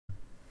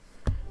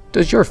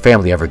Does your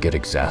family ever get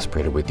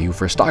exasperated with you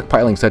for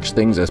stockpiling such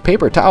things as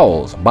paper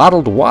towels,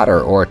 bottled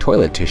water, or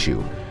toilet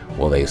tissue?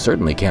 Well, they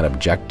certainly can't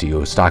object to you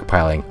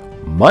stockpiling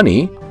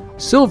money.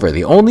 Silver,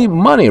 the only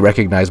money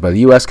recognized by the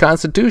U.S.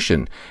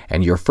 Constitution,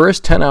 and your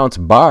first 10-ounce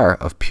bar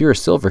of pure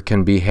silver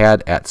can be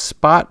had at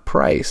spot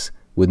price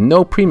with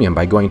no premium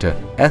by going to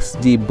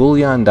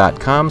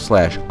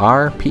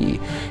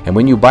sdbullion.com/rp. And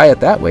when you buy it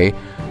that way,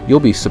 you'll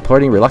be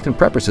supporting Reluctant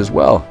Preppers as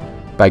well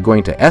by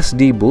going to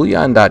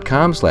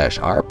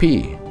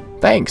sdbullion.com/rp.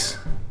 Thanks.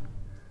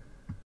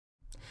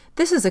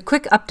 This is a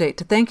quick update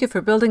to thank you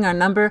for building our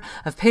number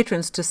of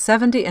patrons to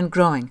 70 and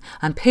growing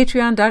on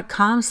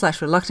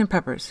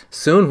patreon.com/ReluctantPreppers.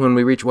 Soon, when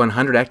we reach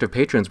 100 active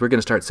patrons, we're going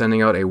to start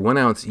sending out a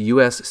 1-ounce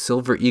U.S.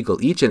 Silver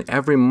Eagle each and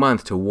every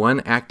month to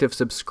one active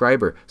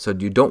subscriber, so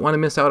you don't want to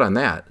miss out on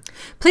that.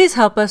 Please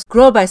help us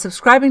grow by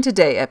subscribing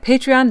today at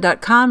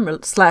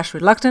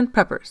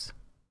patreon.com/ReluctantPreppers.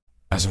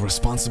 As a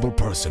responsible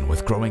person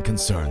with growing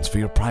concerns for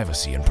your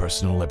privacy and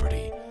personal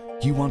liberty,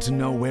 you want to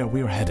know where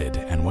we're headed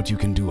and what you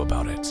can do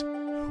about it.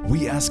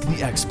 We ask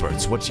the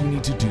experts what you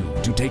need to do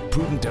to take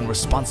prudent and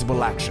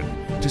responsible action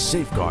to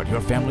safeguard your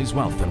family's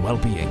wealth and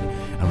well-being,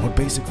 and what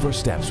basic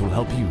first steps will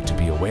help you to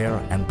be aware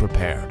and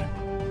prepared.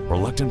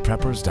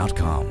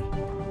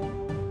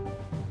 ReluctantPreppers.com.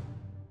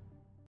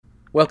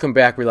 Welcome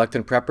back,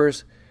 Reluctant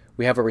Preppers.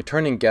 We have a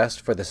returning guest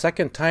for the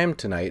second time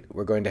tonight.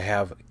 We're going to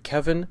have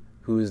Kevin,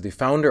 who is the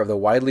founder of the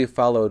widely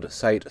followed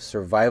site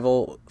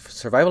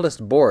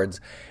Survivalist Boards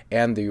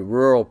and the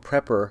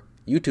RuralPrepper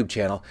YouTube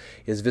channel,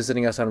 is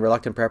visiting us on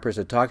Reluctant Preppers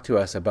to talk to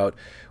us about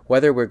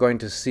whether we're going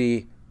to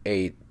see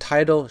a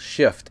tidal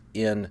shift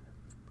in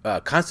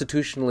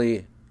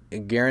constitutionally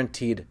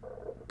guaranteed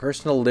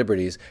personal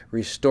liberties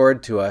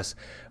restored to us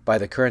by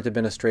the current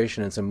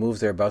administration and some moves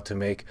they're about to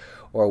make,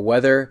 or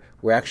whether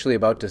we're actually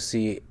about to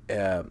see,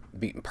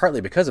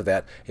 partly because of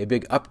that, a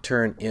big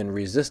upturn in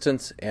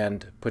resistance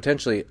and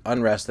potentially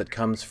unrest that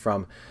comes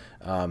from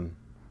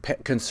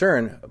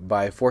concern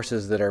by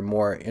forces that are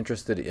more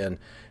interested in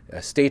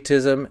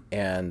statism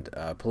and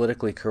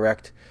politically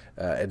correct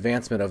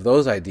advancement of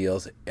those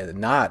ideals and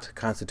not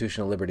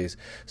constitutional liberties.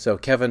 So,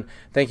 Kevin,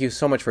 thank you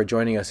so much for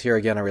joining us here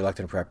again on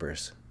Reluctant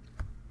Preppers.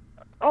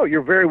 Oh,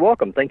 you're very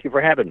welcome. Thank you for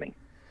having me.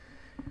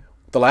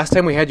 The last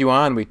time we had you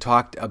on, we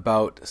talked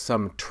about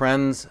some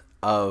trends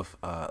of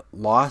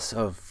loss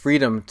of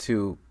freedom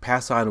to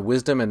pass on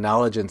wisdom and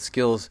knowledge and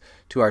skills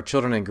to our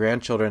children and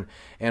grandchildren,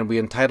 and we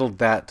entitled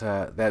that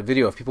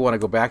video, if people want to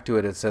go back to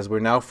it, it says, "We're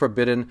now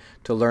forbidden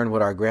to learn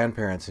what our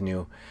grandparents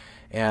knew."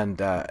 And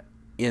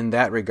in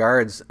that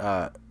regards,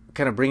 kind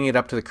of bringing it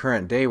up to the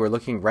current day, we're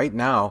looking right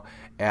now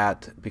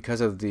at, because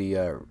of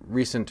the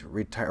recent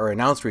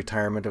announced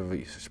retirement of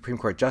a Supreme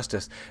Court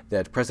Justice,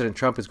 that President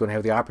Trump is going to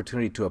have the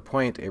opportunity to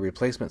appoint a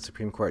replacement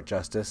Supreme Court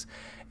Justice,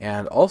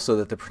 and also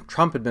that the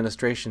Trump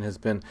administration has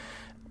been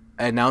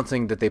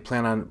announcing that they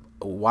plan on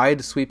a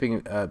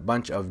wide-sweeping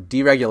bunch of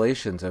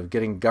deregulations, of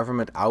getting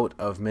government out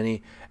of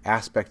many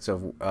aspects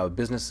of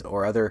business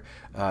or other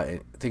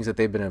things that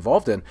they've been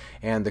involved in.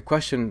 And the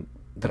question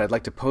that I'd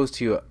like to pose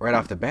to you right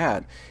off the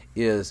bat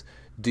is,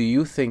 do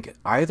you think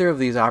either of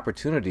these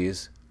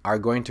opportunities are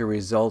going to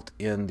result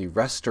in the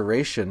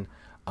restoration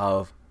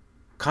of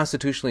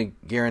constitutionally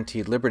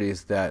guaranteed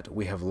liberties that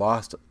we have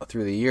lost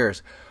through the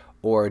years,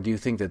 or do you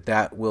think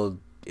that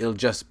it'll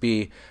just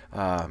be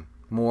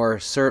more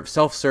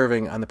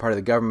self-serving on the part of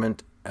the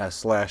government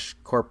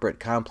 / corporate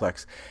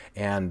complex,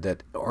 and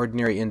that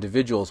ordinary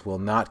individuals will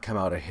not come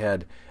out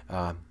ahead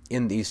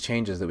in these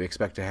changes that we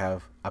expect to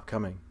have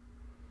upcoming?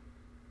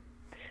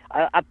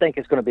 I think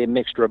it's going to be a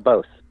mixture of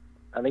both.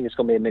 I think it's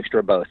going to be a mixture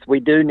of both. We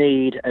do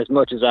need, as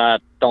much as I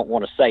don't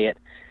want to say it,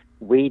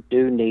 we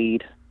do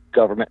need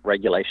government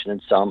regulation in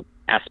some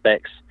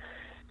aspects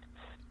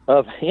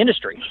of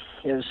industry.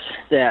 Is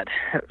that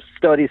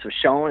studies have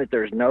shown that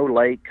there's no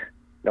lake,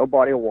 no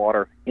body of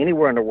water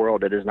anywhere in the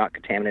world that is not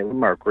contaminated with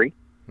mercury.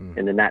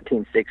 In the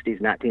 1960s,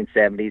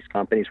 1970s,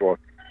 companies were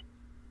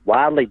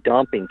widely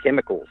dumping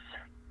chemicals.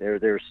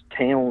 There's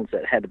towns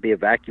that had to be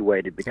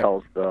evacuated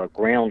because the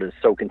ground is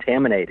so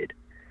contaminated.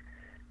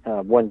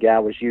 One guy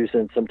was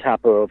using some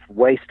type of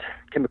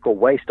chemical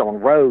waste on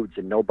roads,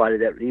 and nobody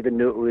that even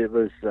knew it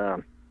was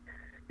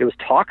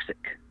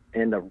toxic.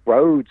 And the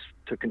roads,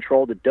 to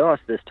control the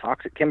dust, this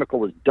toxic chemical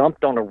was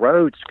dumped on the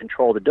roads to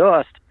control the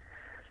dust.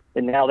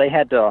 And now the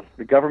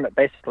government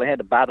basically had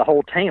to buy the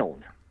whole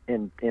town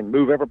and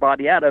move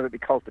everybody out of it,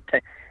 because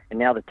and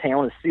now the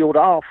town is sealed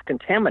off,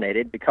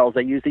 contaminated, because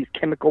they use these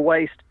chemical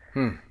waste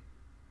and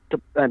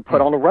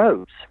put on the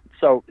roads.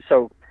 So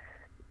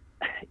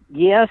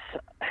yes,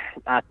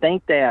 I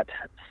think that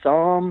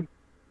some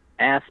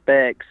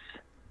aspects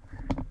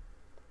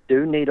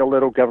do need a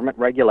little government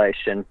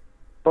regulation,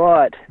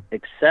 but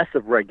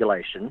excessive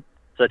regulation,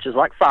 such as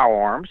like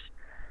firearms.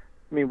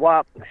 I mean,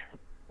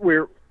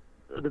 the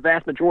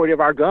vast majority of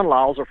our gun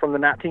laws are from the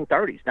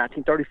 1930s,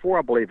 1934,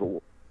 I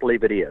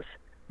believe it is.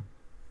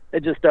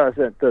 It just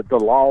doesn't. The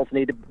laws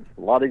a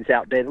lot of these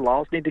outdated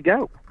laws need to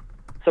go.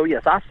 So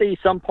yes, I see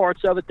some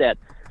parts of it that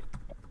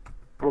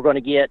we're going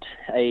to get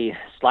a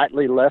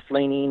slightly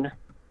left-leaning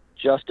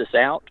justice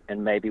out,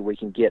 and maybe we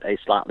can get a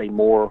slightly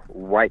more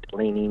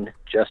right-leaning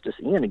justice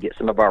in and get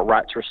some of our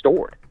rights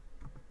restored.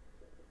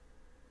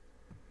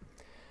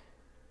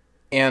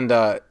 And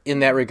in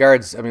that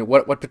regards, I mean,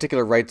 what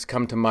particular rights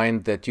come to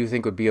mind that you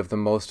think would be of the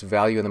most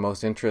value and the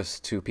most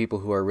interest to people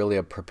who are really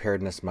a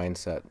preparedness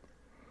mindset?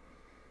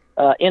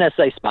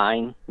 NSA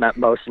spying,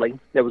 mostly.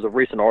 There was a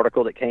recent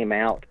article that came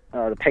out,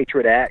 the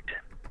Patriot Act,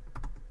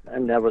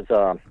 and there was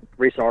a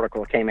recent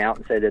article that came out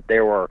and said that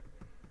there were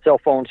cell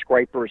phone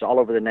scrapers all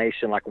over the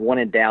nation, like one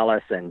in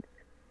Dallas, and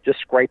just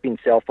scraping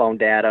cell phone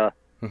data.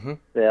 Mm-hmm.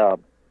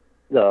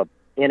 The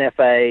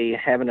NFA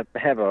having to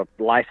have a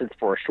license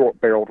for a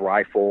short-barreled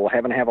rifle,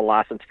 having to have a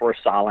license for a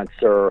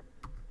silencer.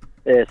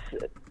 It's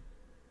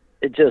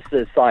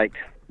like,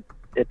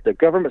 if the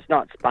government's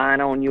not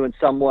spying on you in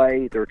some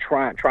way, they're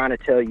trying to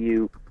tell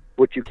you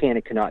what you can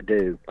and cannot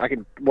do.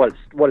 What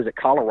is it?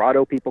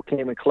 Colorado people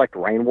can't even collect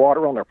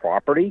rainwater on their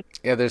property.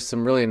 Yeah, there's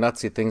some really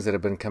nutsy things that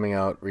have been coming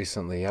out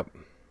recently. Yep.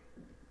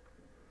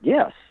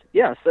 Yes.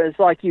 It's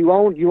like you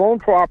own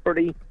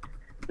property,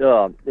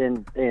 and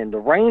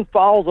the rain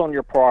falls on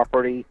your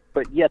property,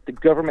 but yet the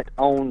government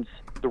owns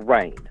the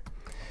rain.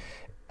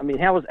 I mean,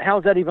 how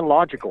is that even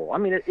logical? I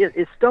mean,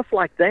 it's stuff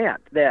like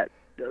that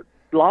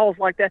laws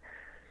like that.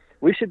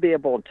 We should be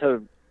able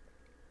to,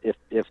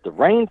 if the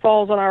rain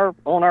falls on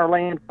our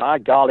land, by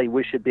golly,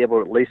 we should be able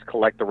to at least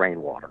collect the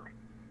rainwater.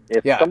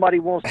 If somebody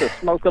wants to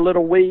smoke a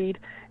little weed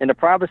in the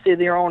privacy of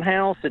their own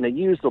house and to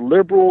use the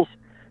liberals'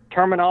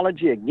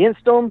 terminology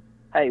against them,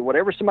 hey,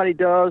 whatever somebody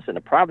does in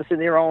the privacy of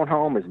their own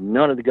home is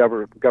none of the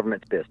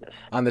government's business.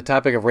 On the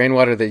topic of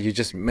rainwater that you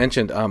just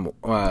mentioned,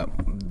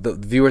 the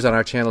viewers on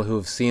our channel who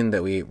have seen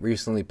that we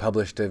recently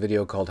published a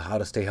video called How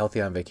to Stay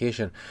Healthy on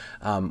Vacation,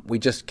 we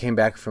just came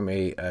back from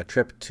a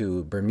trip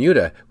to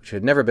Bermuda, which we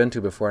had never been to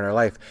before in our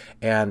life,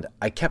 and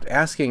I kept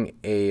asking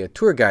a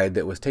tour guide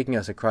that was taking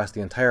us across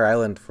the entire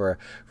island for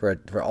an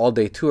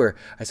all-day tour.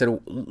 I said,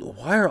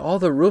 why are all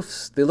the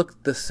roofs, they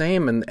look the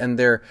same, and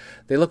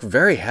they look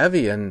very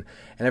heavy and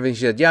everything.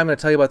 She said, I'm going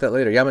to tell you about that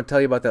later. I'm going to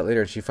tell you about that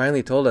later. And she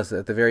finally told us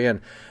at the very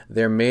end,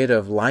 they're made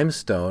of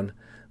limestone,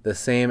 the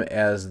same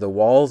as the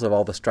walls of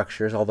all the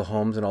structures, all the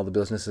homes and all the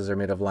businesses are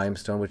made of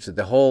limestone, which is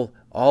all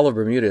of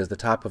Bermuda is the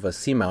top of a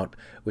seamount,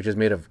 which is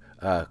made of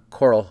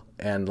coral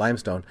and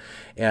limestone.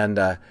 And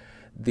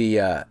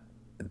the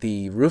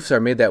roofs are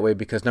made that way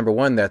because, number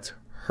one, that's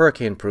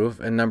hurricane proof,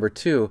 and number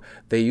two,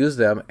 they use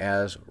them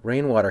as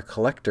rainwater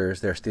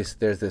collectors. There's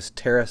this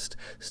terraced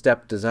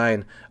step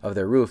design of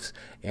their roofs,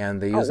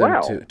 and they use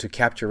them to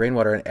capture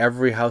rainwater, and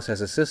every house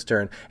has a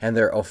cistern, and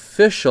their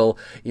official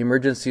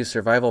emergency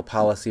survival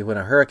policy when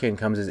a hurricane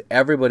comes is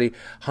everybody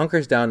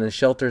hunkers down and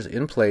shelters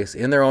in place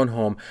in their own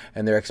home,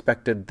 and they're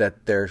expected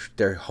that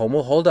their home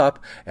will hold up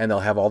and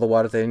they'll have all the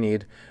water they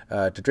need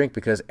to drink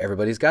because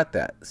everybody's got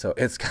that. So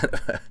it's kind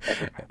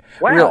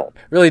of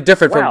really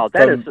different from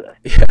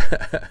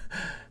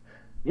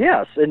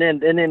Yes, and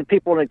then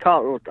people in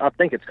I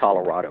think it's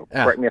Colorado.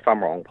 Correct me if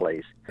I'm wrong,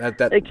 please.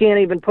 They can't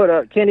even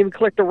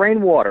collect the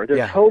rainwater.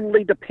 They're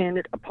totally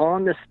dependent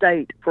upon the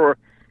state for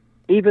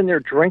even their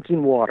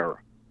drinking water.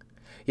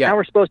 Yeah. How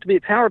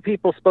are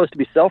people supposed to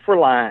be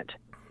self-reliant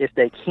if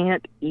they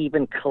can't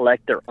even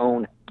collect their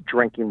own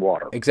drinking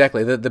water?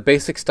 Exactly, the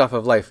basic stuff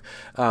of life.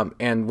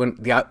 And when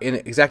in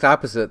exact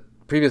opposite.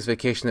 Previous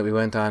vacation that we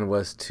went on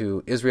was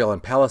to Israel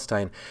and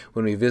Palestine.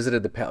 When we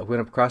visited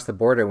went across the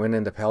border and went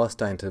into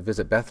Palestine to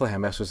visit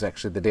Bethlehem. This was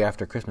actually the day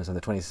after Christmas, on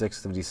the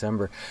 26th of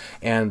December.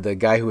 And the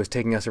guy who was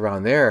taking us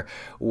around there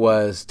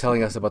was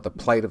telling us about the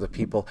plight of the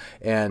people.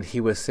 And he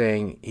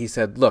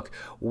said, look,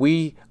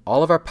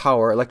 all of our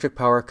power, electric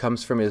power,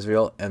 comes from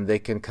Israel, and they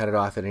can cut it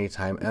off at any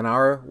time. And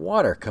our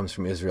water comes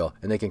from Israel,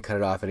 and they can cut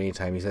it off at any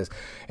time. He says,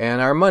 and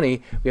our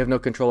money, we have no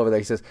control over that.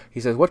 He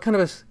says, what kind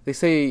of they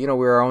say,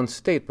 we're our own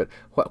state, but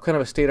what kind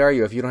of a state are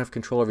you if you don't have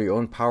control over your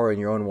own power and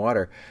your own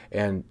water?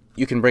 And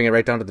you can bring it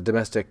right down to the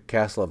domestic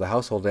castle of the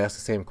household and ask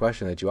the same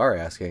question that you are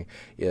asking,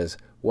 is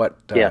what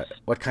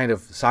kind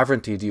of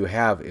sovereignty do you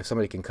have if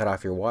somebody can cut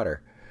off your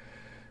water?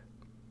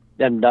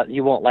 And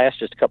you won't last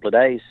just a couple of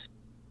days.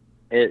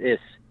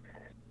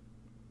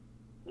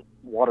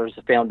 Water is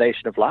the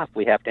foundation of life.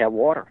 We have to have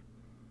water.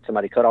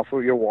 Somebody cut off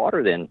your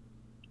water, then.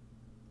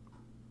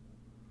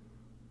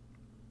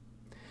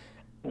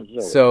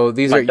 So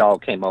my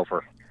dog came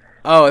over.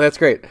 Oh, that's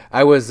great.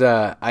 I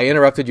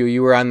interrupted you.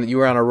 You were on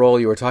a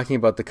roll. You were talking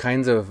about the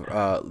kinds of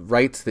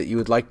rights that you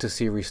would like to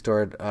see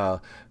restored.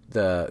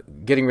 The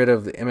getting rid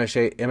of the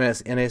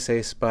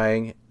NSA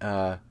spying,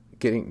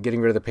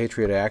 getting rid of the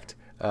Patriot Act,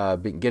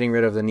 getting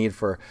rid of the need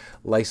for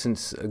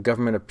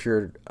government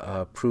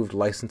approved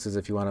licenses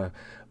if you want to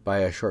buy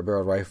a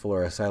short-barreled rifle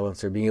or a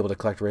silencer, being able to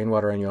collect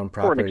rainwater on your own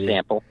property. For an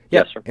example,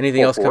 yes, sir.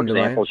 Anything else come to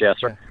mind? Yes,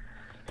 sir.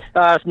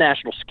 It's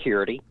national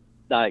security.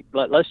 Like,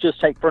 let's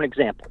just take for an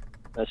example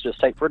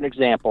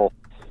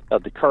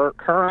of the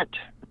current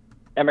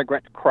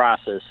immigrant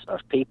crisis of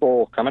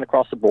people coming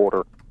across the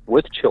border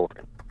with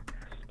children,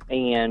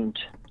 and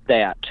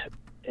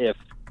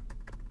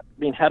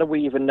how do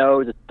we even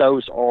know that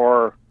those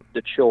are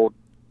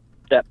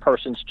that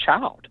person's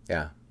child?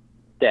 Yeah.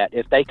 that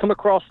if they come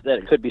across that,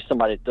 it could be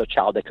somebody, the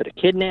child they could have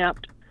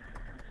kidnapped,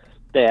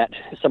 that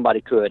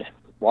somebody could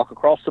walk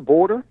across the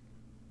border,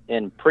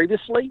 and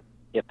previously,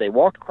 if they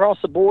walked across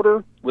the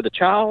border with a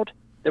child,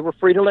 they were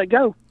free to let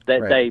go.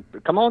 That They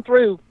come on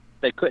through.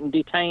 They couldn't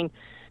detain.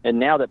 And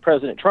now that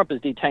President Trump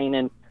is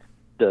detaining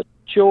the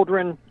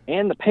children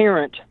and the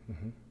parent,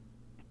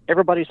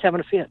 everybody's having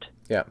a fit.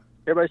 Yeah.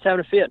 Everybody's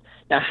having a fit.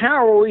 Now,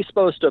 how are we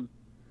supposed to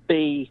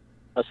be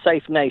a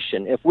safe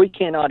nation if we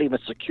cannot even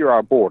secure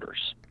our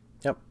borders?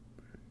 Yep.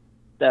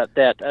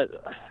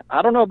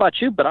 I don't know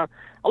about you, but I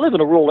live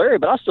in a rural area,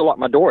 but I still lock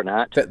my door at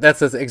night.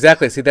 That's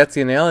exactly. See, that's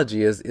the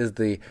analogy. Is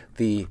the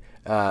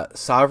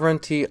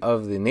sovereignty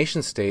of the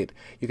nation state.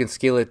 You can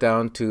scale it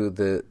down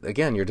to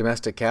your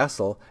domestic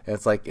castle, and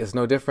it's like it's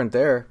no different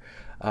there.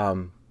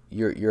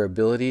 Your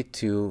ability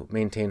to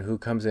maintain who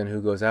comes in,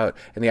 who goes out,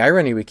 and the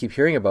irony we keep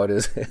hearing about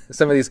is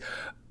some of these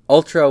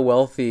ultra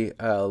wealthy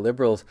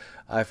liberals.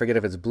 I forget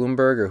if it's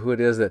Bloomberg or who it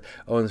is that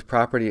owns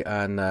property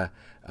on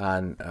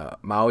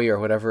Maui or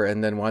whatever,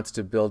 and then wants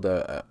to build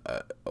a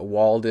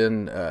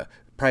walled-in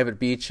private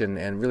beach,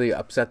 and really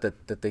upset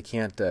that they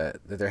can't that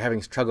they're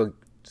having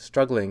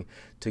struggling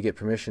to get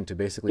permission to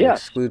basically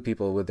exclude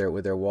people with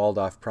their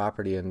walled-off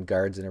property and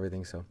guards and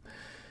everything. So,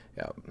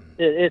 yeah,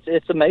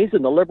 it's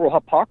amazing the liberal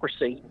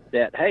hypocrisy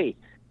that I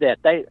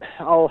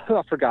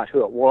forgot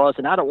who it was,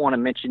 and I don't want to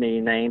mention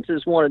any names. It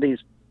was one of these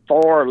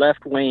far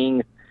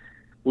left-wing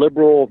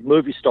liberal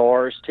movie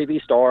stars,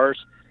 TV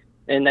stars,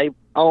 and they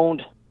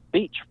owned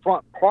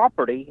beachfront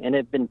property and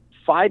have been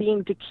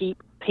fighting to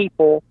keep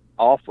people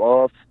off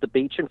of the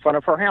beach in front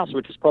of her house,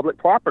 which is public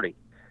property.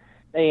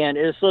 And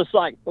it's just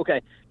like,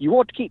 okay, you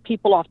want to keep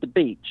people off the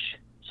beach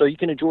so you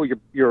can enjoy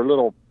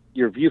your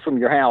view from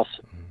your house,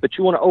 but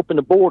you want to open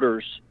the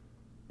borders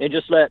and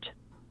just let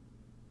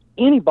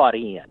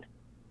anybody in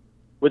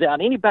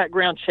without any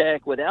background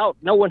check, without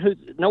knowing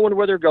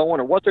where they're going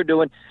or what they're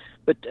doing.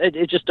 But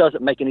it just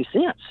doesn't make any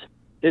sense.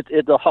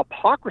 The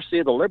hypocrisy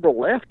of the liberal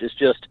left is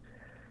just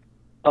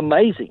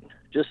amazing,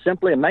 just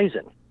simply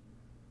amazing.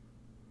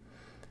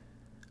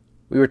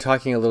 We were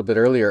talking a little bit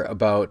earlier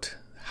about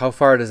how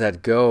far does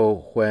that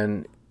go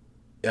when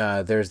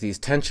there's these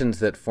tensions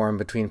that form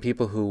between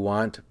people who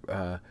want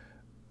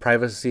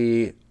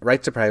privacy,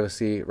 right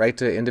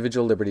to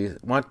individual liberties,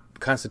 want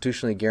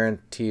constitutionally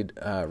guaranteed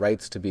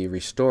rights to be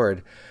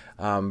restored,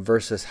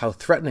 versus how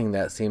threatening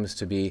that seems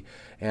to be,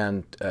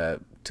 and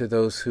to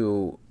those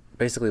who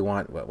basically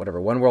want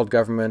one world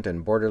government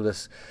and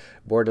borderless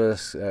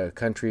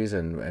countries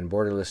and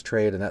borderless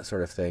trade and that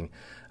sort of thing.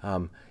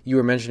 You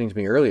were mentioning to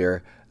me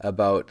earlier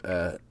about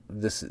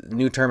this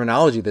new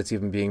terminology that's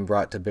even being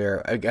brought to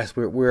bear. I guess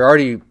we're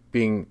already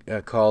being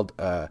called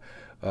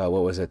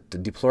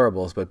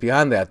deplorables, but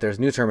beyond that, there's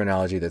new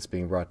terminology that's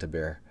being brought to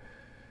bear.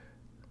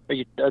 Are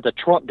you the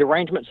Trump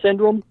derangement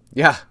syndrome?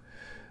 Yeah.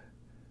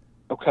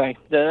 Okay,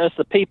 that's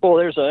the people.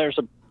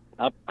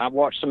 I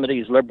watched some of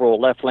these liberal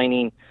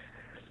left-leaning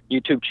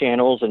YouTube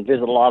channels and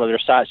visit a lot of their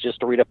sites just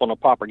to read up on the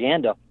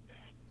propaganda.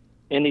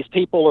 And these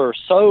people are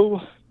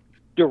so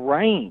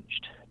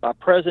deranged by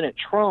President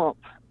Trump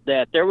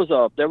that there was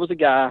a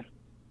guy,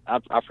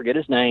 I forget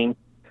his name,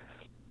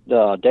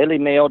 the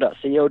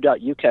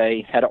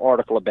dailymail.co.uk had an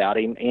article about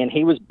him, and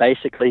he was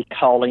basically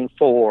calling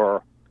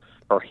for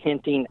or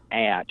hinting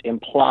at,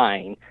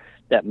 implying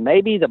that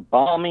maybe the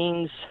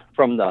bombings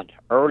from the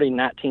early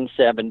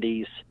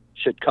 1970s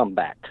should come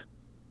back.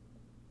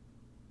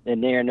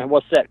 And then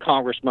what's that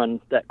Congress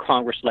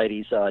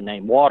lady's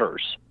name,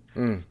 Waters,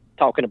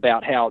 talking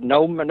about how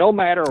no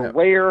matter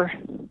where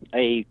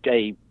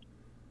a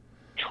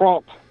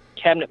Trump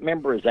cabinet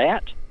member is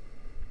at,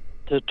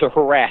 to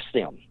harass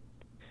them.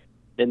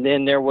 And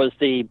then there was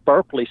the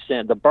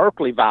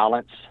Berkeley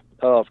violence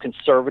of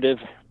conservative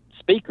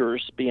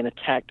speakers being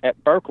attacked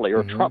at Berkeley,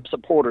 or Trump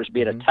supporters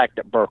being attacked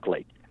at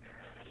Berkeley.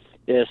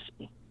 Is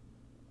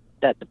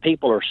that the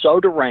people are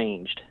so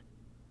deranged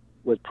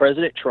with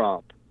President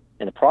Trump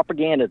and the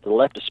propaganda that the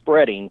left is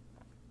spreading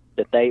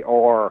that they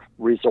are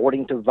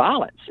resorting to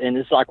violence. And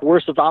it's like,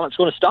 where's the violence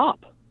going to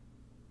stop?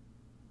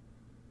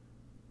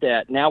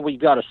 That now we've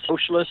got a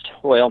socialist,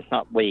 well,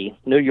 not we,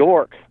 New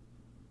York,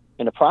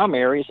 in the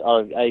primaries,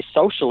 a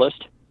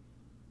socialist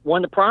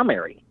won the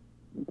primary,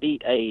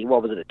 beat a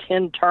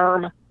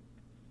 10-term,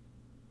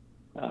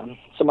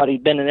 somebody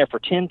who'd been in there for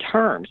 10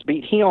 terms,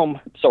 beat him,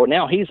 so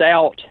now he's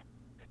out.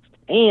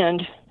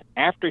 And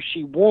after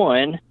she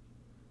won,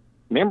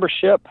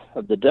 membership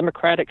of the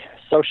Democratic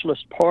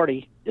Socialist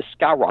Party is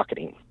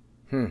skyrocketing.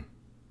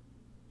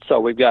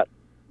 So we've got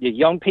the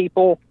young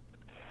people.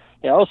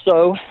 And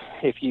also,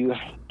 if you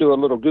do a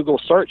little Google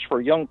search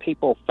for young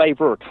people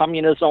favor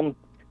communism,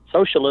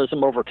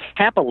 socialism over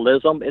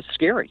capitalism, it's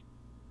scary.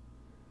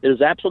 It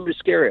is absolutely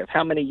scary of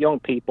how many young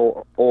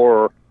people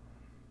are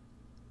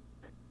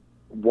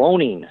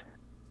wanting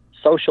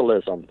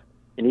socialism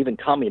and even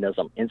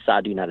communism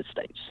inside the United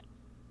States.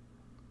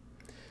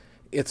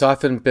 It's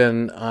often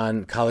been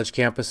on college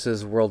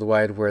campuses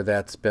worldwide where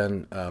that's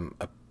been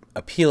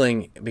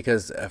appealing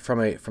because from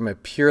a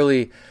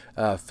purely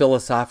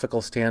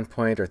philosophical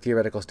standpoint or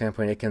theoretical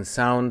standpoint, it can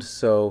sound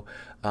so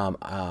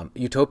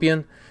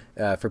utopian.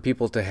 For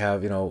people to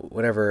have,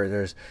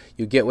 whatever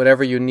you get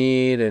whatever you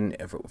need, and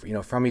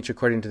from each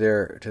according to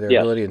their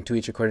ability, and to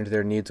each according to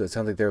their needs. So it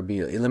sounds like there would be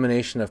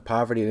elimination of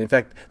poverty, and in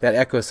fact, that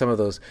echoes some of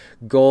those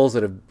goals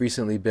that have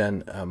recently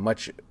been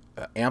much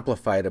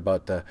amplified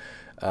about the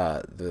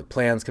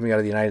plans coming out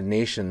of the United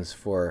Nations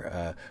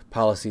for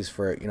policies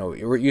for, it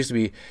used to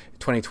be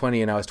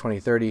 2020 and now it's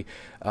 2030.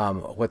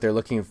 What they're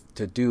looking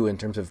to do in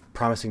terms of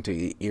promising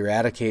to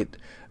eradicate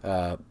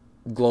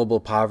global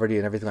poverty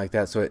and everything like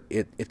that. So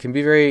it can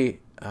be very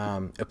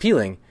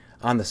appealing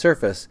on the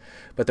surface,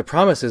 but the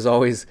promise is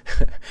always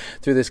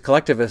through this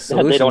collectivist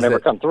solution. They don't ever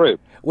come through.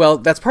 Well,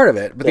 that's part of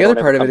it. But the other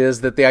part of it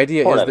is that the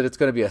idea is that it's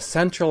going to be a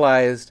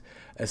centralized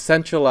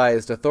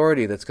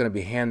authority that's going to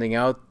be handing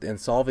out and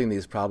solving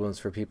these problems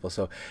for people.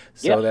 So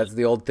Yes. That's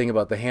the old thing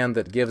about the hand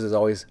that gives is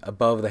always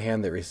above the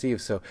hand that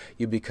receives. So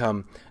you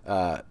become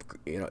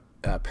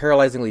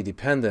paralyzingly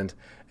dependent,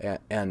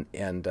 and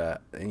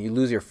you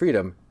lose your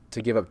freedom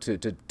to give up to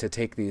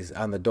take these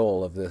on the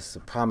dole of this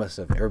promise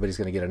of everybody's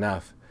going to get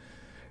enough.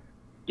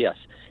 Yes,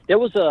 there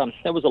was a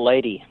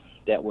lady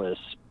that was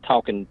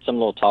talking some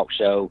little talk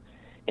show,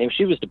 and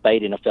she was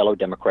debating a fellow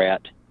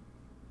Democrat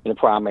in the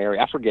primary.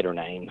 I forget her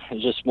name.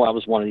 It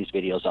was one of these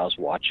videos I was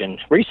watching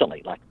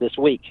recently, like this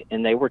week,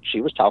 and she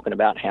was talking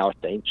about how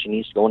she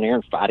needs to go in there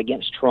and fight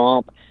against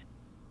Trump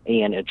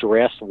and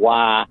address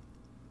why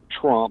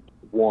Trump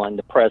won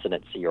the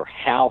presidency or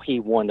how he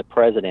won the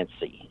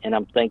presidency. And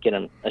I'm thinking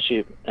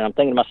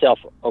to myself,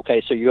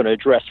 okay, so you're going to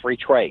address free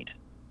trade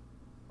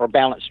or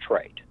balanced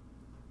trade.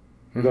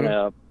 You're going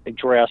to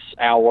address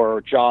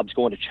our jobs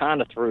going to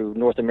China through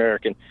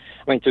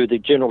through the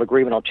General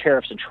Agreement on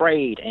Tariffs and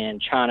Trade,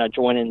 and China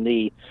joining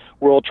the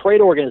World Trade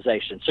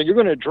Organization. So you're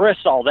going to address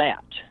all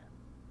that.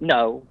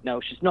 No,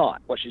 she's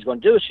not. What she's going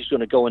to do is she's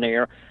going to go in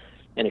there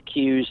and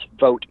accuse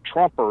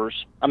Trump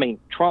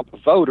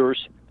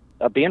voters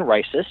of being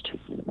racist,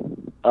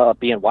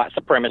 being white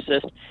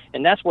supremacist,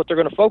 and that's what they're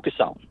going to focus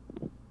on.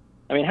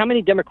 I mean, how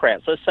many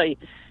Democrats, let's say,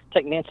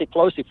 take Nancy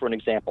Pelosi for an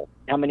example,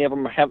 how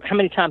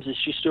many times has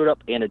she stood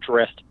up and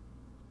addressed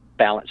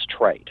balanced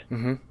trade?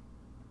 Mm-hmm.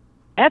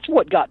 That's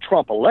what got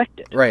Trump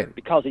elected. Right.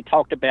 Because he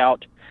talked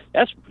about,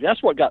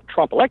 that's what got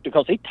Trump elected,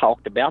 because he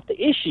talked about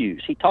the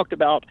issues. He talked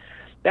about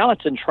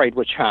balancing trade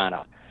with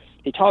China.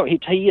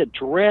 He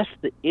addressed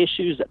the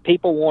issues that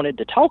people wanted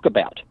to talk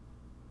about.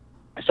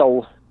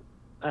 So,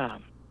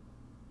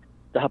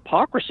 the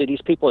hypocrisy,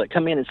 these people that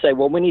come in and say,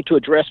 well, we need to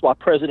address why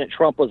President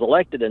Trump was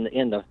elected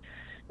in the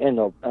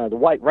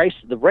white race,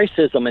 the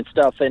racism and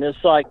stuff, and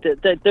it's like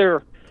that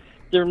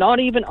they're not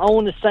even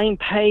on the same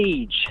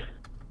page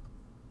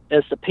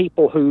as the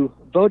people who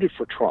voted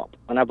for Trump.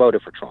 And I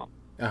voted for Trump,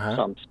 so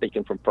I'm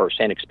speaking from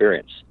firsthand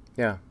experience.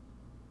 Yeah.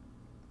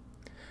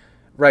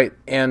 Right,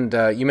 and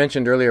you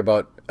mentioned earlier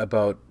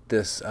about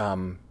this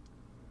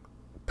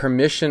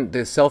permission,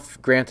 the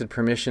self-granted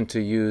permission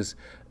to use.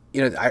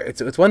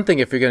 It's one thing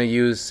if you're going to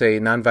use, say,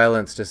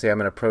 nonviolence to say I'm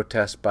going to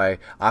protest by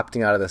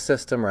opting out of the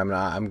system, or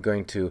I'm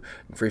going to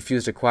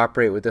refuse to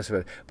cooperate with this.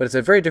 But it's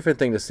a very different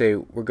thing to say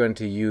we're going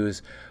to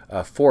use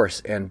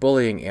force and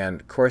bullying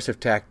and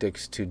coercive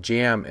tactics to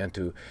jam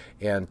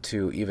and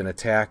to even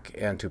attack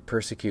and to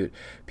persecute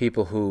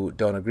people who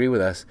don't agree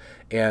with us.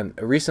 And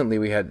recently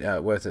we had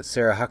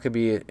Sarah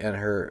Huckabee and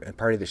her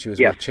party that she was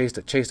with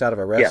chased out of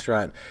a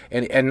restaurant,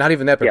 and not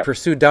even that, but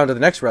pursued down to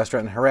the next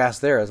restaurant and harassed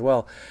there as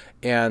well.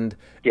 And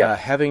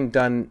having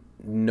done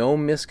no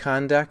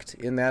misconduct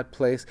in that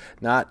place,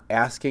 not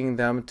asking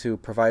them to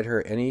provide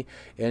her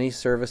any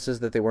services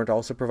that they weren't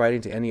also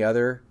providing to any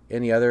other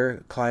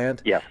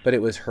client, but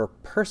it was her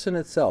person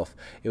itself.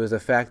 It was the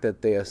fact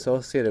that they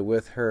associated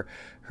with her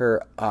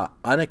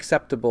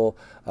unacceptable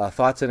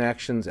thoughts and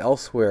actions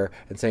elsewhere,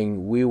 and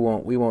saying we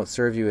won't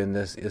serve you in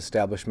this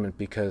establishment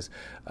because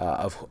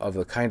of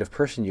the kind of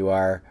person you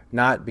are,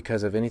 not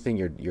because of anything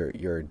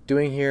you're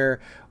doing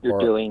here.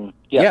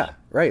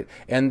 Right.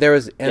 And there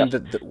was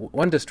the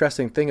one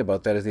distressing thing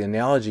about that is the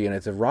analogy, and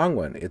it's a wrong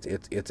one.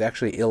 It's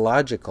actually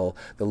illogical,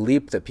 the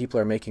leap that people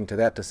are making to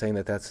that, to saying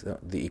that that's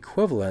the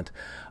equivalent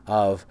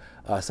of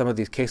some of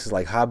these cases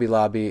like Hobby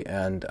Lobby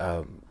and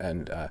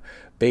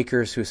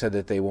bakers who said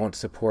that they won't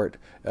support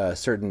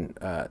certain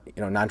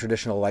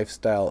non-traditional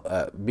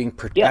lifestyle being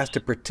asked to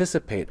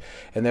participate.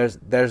 And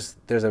there's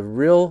a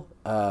real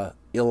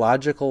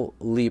illogical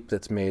leap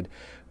that's made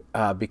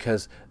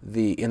because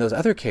in those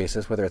other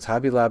cases, whether it's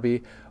Hobby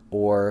Lobby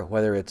or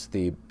whether it's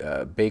the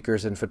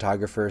bakers and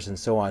photographers and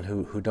so on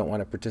who don't want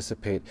to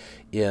participate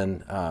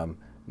in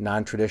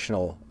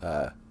non-traditional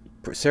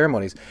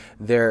ceremonies,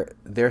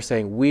 they're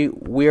saying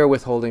we are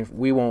withholding,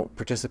 we won't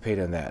participate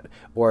in that.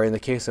 Or in the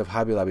case of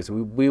Hobby Lobbies,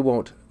 we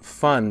won't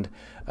fund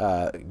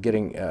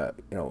getting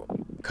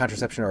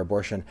contraception or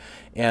abortion,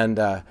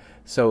 and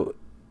so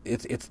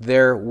it's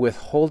they're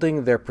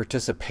withholding their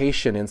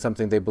participation in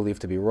something they believe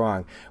to be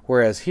wrong.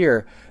 Whereas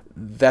here,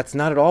 that's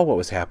not at all what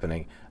was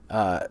happening.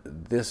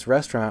 this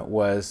restaurant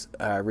was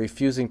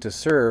refusing to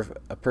serve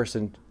a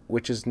person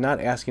which is not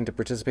asking to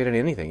participate in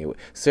anything.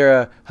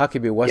 Sarah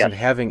Huckabee wasn't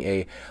having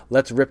a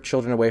let's rip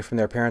children away from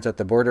their parents at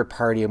the border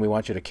party and we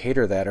want you to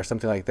cater that or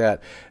something like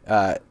that.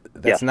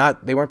 That's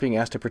not. They weren't being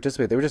asked to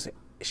participate.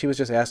 She was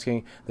just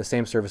asking the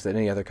same service that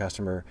any other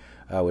customer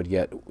would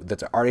get.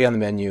 That's already on the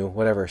menu,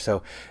 whatever.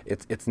 So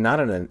it's not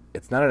an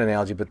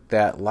analogy, but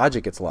that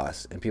logic gets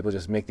lost, and people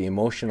just make the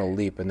emotional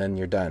leap, and then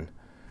you're done.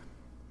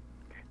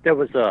 There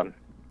was an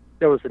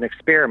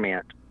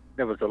experiment.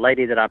 There was a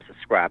lady that I've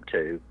subscribed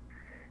to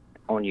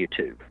on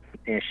YouTube,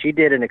 and she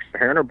did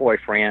her and her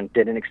boyfriend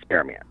did an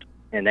experiment,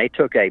 and they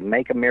took a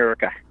 "Make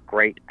America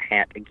Great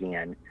Hat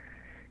Again"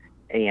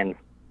 and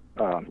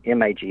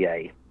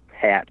MAGA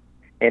hat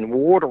and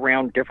wore it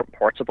around different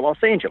parts of Los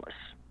Angeles.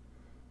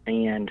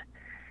 And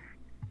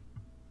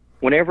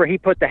whenever he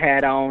put the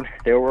hat on,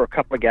 there were a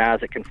couple of guys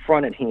that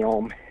confronted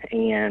him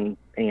and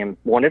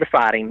wanted to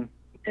fight him,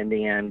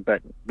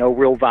 but no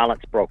real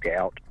violence broke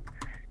out,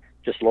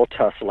 just a little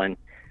tussling.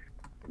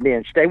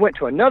 Then they went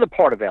to another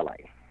part of LA,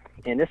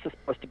 and this is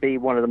supposed to be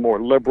one of the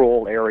more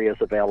liberal areas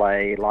of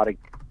LA.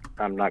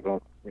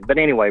 But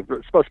anyway,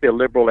 it's supposed to be a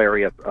liberal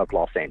area of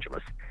Los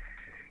Angeles.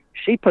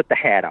 She put the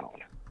hat on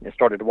and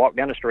started to walk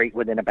down the street.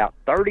 Within about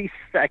 30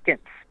 seconds,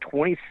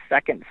 20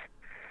 seconds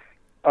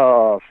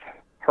of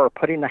her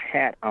putting the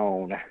hat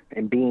on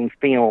and being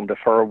filmed of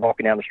her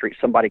walking down the street,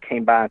 somebody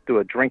came by and threw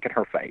a drink in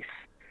her face.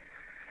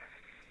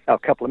 A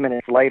couple of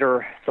minutes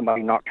later,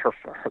 somebody knocked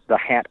the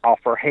hat off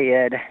her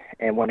head,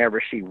 and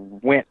whenever she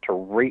went to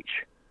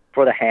reach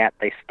for the hat,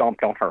 they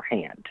stomped on her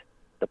hand.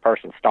 The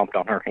person stomped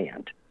on her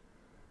hand.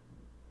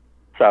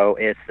 So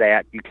it's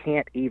that you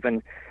can't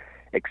even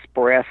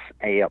express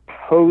a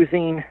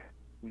opposing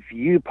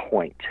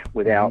viewpoint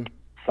without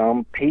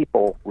some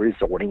people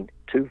resorting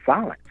to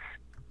violence.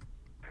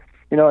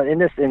 You know, in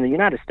the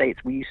United States,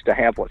 we used to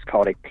have what's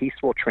called a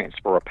peaceful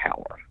transfer of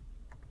power.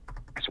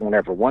 So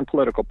whenever one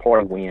political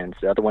party wins,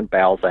 the other one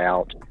bows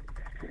out,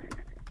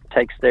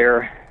 takes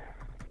their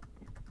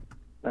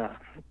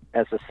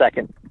as a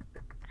second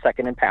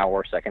in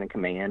power, second in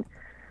command,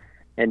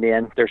 and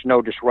then there's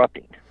no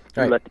disrupting.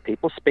 Right. We let the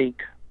people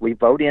speak. We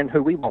vote in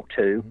who we want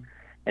to.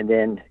 And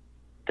then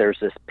there's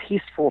this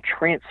peaceful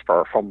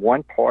transfer from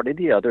one party to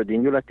the other.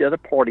 Then you let the other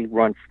party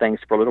run things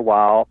for a little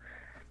while.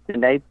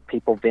 Then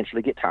people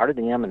eventually get tired of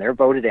them, and they're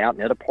voted out, and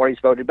the other party's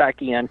voted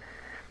back in.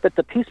 But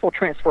the peaceful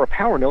transfer of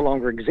power no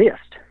longer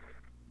exists.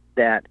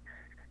 That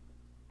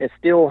it's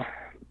still,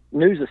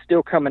 news is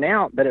still coming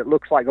out that it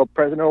looks like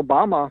President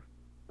Obama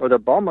or the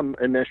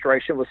Obama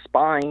administration was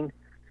spying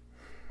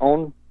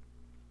on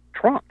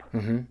Trump.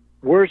 Mm-hmm.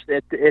 Where's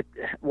it?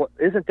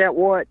 Isn't that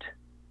what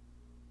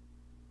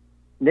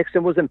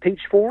Nixon was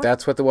impeached for?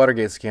 That's what the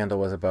Watergate scandal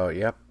was about.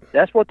 Yep.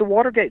 That's what the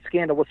Watergate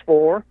scandal was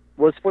for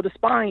the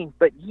spying.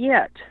 But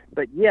yet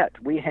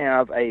we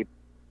have an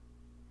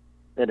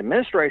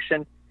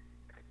administration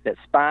that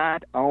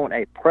spied on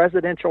a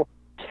presidential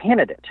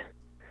candidate,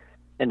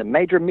 and the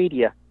major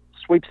media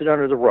sweeps it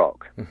under the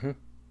rug. Mm-hmm.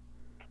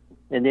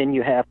 And then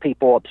you have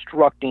people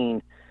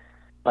obstructing,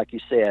 like you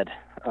said,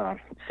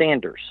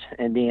 Sanders,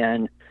 and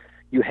then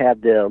you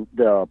have the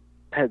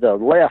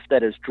left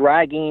that is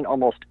dragging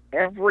almost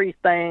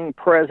everything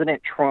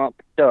President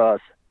Trump does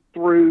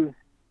through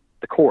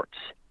the courts.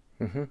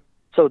 Mm-hmm.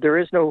 So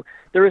the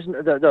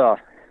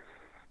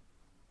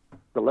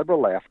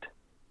liberal left,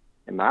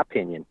 in my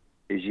opinion,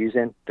 is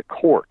using the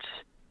courts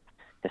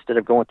instead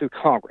of going through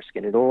Congress,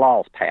 getting the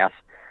laws passed.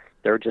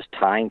 They're just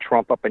tying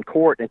Trump up in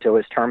court until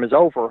his term is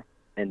over,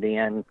 and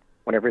then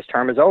whenever his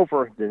term is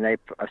over, then they've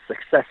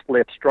successfully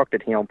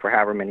obstructed him for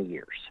however many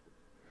years.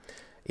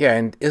 Yeah,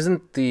 and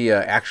isn't the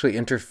actually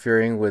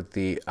interfering with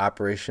the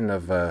operation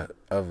of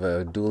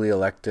a duly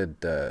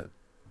elected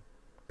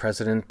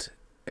president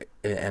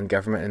and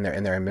government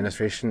in their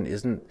administration?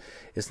 Isn't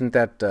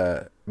that?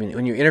 I mean,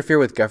 when you interfere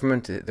with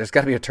government, there's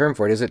got to be a term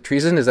for it. Is it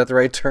treason? Is that the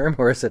right term,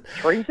 or is it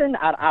treason?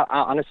 I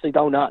honestly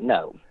do not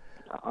know.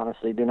 I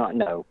honestly do not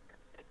know.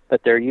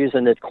 But they're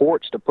using the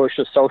courts to push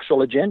a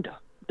social agenda.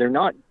 They're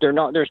not.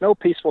 There's no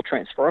peaceful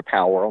transfer of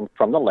power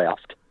from the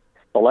left.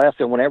 The left,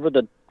 and whenever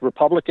the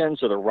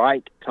Republicans or the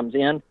right comes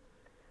in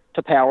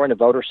to power and the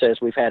voter says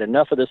we've had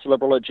enough of this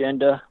liberal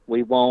agenda,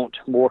 we want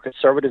more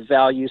conservative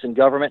values in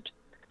government,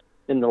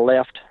 then the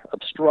left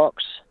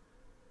obstructs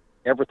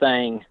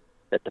everything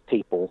that the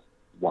people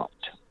want.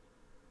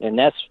 And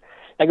that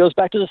goes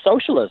back to the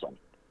socialism.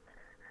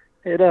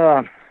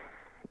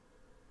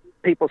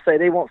 People say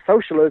they want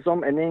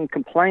socialism and then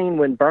complain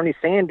when Bernie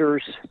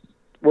Sanders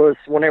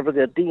whenever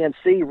the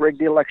DNC rigged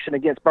the election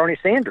against Bernie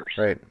Sanders.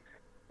 Right.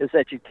 Is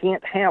that you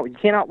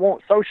cannot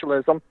want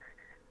socialism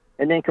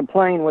and then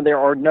complain when there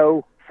are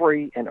no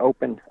free and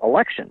open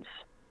elections.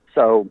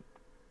 So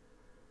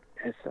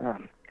it's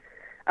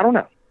I don't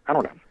know.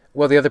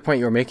 Well, the other point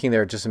you were making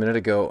there just a minute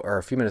ago or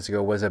a few minutes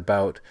ago was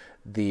about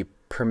the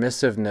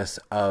permissiveness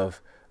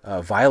of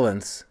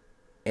violence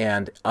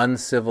and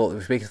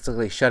uncivil,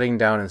 basically shutting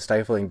down and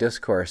stifling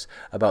discourse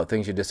about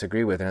things you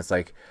disagree with. And it's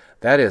like,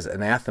 that is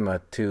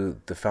anathema to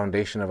the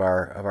foundation of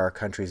our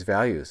country's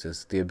values,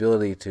 is the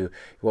ability to,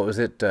 what was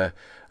it?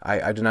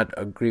 I do not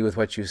agree with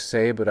what you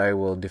say, but I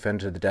will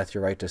defend to the death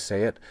your right to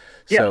say it.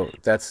 Yes. So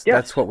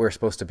that's what we're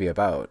supposed to be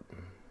about.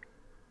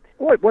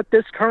 What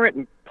this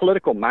current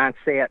political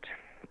mindset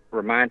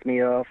reminds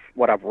me of,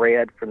 what I've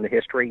read from the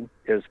history,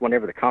 is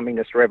whenever the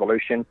Communist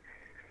Revolution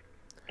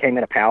came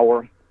into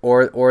power,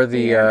 or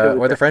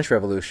the French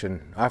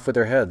Revolution, off with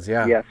their heads,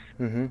 yeah. Yes,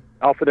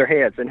 off with their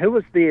heads. And who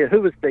was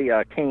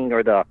the king,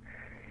 or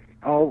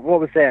what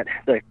was that?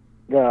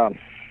 The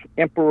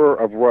emperor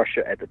of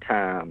Russia at the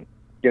time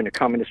during the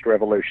Communist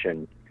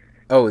Revolution.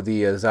 Oh,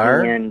 the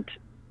Tsar. And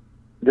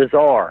the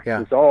Tsar, yeah.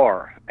 the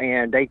Tsar,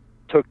 and they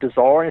took the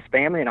Tsar and his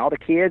family and all the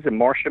kids and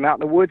marched them out in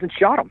the woods and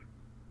shot them.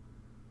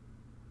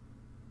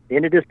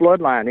 Ended his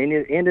bloodline,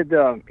 ended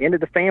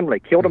the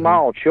family, killed them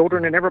all,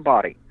 children and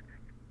everybody.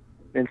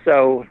 And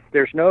so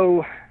there's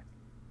no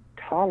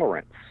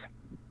tolerance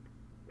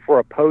for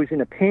opposing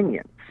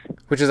opinions.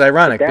 Which is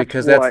ironic,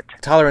 because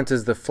tolerance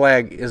is the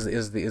flag,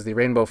 is the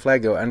rainbow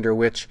flag, though, under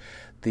which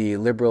the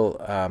liberal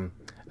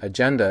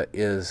agenda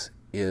is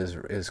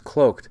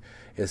cloaked.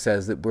 It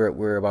says that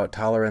we're about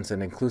tolerance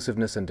and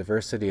inclusiveness and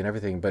diversity and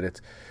everything,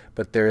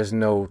 but there is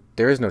no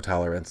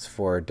tolerance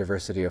for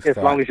diversity of thought.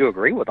 As long as you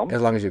agree with them.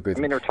 As long as you agree with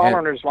them. I mean, they're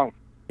tolerant as long.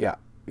 Yeah.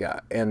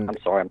 Yeah, and I'm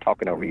sorry, I'm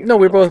talking over you. No,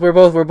 we're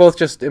both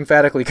just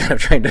emphatically kind of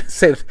trying to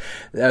say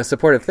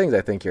supportive things.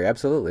 I think you're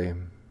absolutely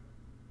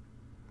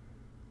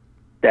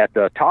that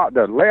the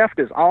left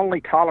is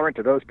only tolerant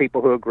to those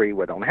people who agree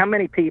with them. How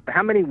many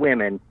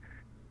women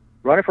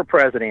running for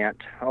president?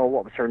 Oh,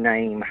 what was her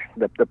name?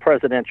 The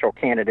presidential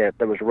candidate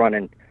that was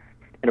running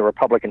in the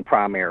Republican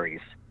primaries.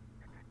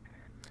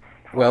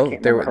 Well,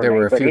 there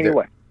were a few.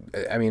 Anyway.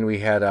 I mean, we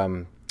had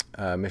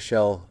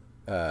Michelle.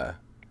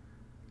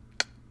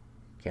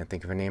 Can't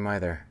think of her name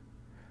either.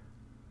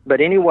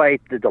 But anyway,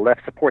 did the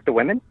left support the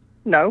women?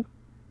 No.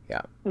 Yeah.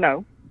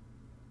 No.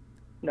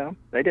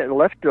 They didn't. The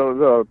left,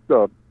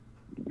 the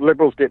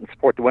liberals didn't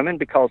support the women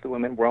because the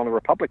women were on the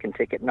Republican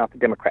ticket, not the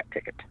Democrat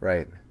ticket.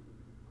 Right.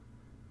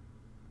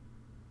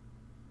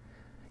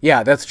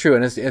 Yeah, that's true,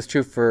 and it's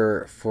true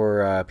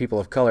for people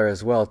of color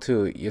as well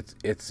too.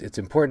 It's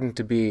important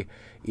to be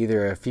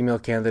either a female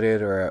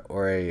candidate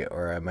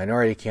or a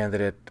minority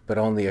candidate, but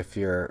only if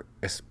you're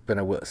going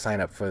to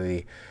sign up for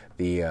the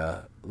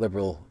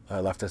liberal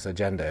leftist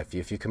agenda.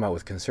 If you come out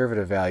with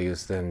conservative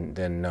values, then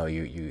no,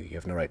 you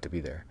have no right to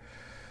be there.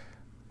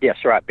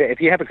 Yes, right.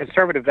 If you have a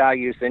conservative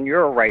values, then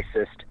you're a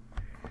racist,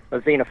 a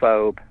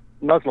xenophobe,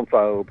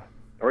 Muslimphobe,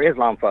 or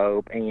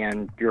Islamphobe,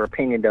 and your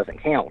opinion doesn't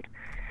count.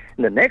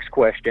 And the next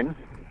question,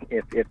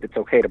 if it's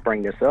okay to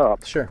bring this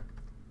up, sure,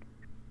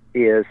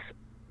 is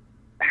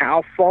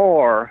how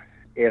far,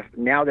 if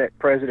now that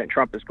President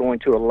Trump is going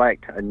to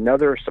elect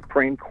another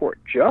Supreme Court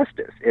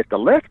justice, if the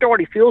left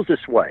already feels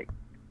this way,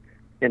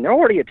 and they're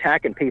already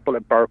attacking people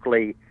at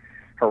Berkeley,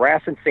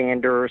 harassing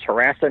Sanders,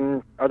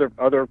 harassing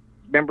other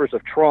members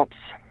of Trump's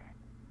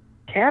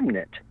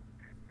cabinet,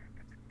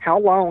 how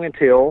long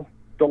until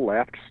the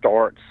left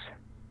starts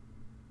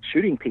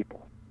shooting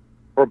people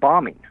or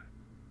bombing?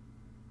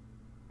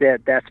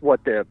 That's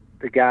what this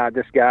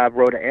guy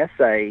wrote an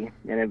essay,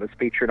 and it was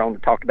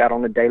talked about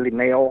on the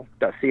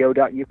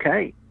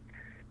dailymail.co.uk.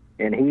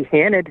 And he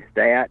hinted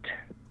that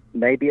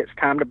maybe it's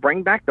time to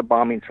bring back the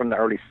bombings from the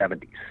early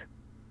 70s.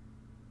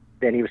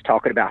 Then he was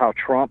talking about how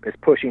Trump is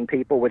pushing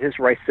people with his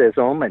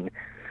racism, and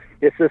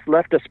it's this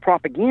leftist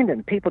propaganda,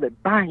 and people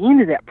that buy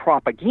into that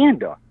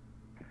propaganda.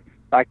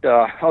 Like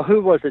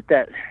who was it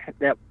that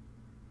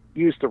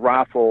used the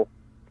rifle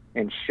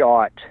and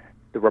shot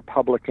the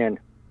Republican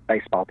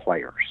baseball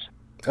players?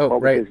 Oh,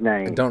 what right. was his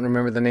name? I don't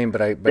remember the name,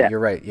 but you're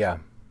right. Yeah.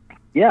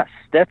 Yes,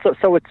 so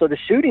the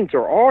shootings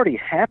are already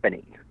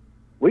happening.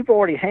 We've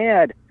already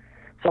had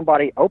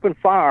somebody open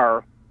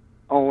fire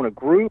on a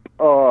group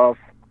of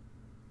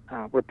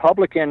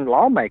Republican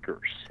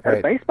lawmakers at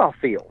a baseball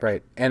field.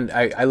 Right, and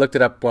I looked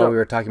it up while we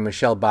were talking.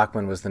 Michelle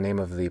Bachmann was the name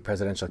of the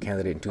presidential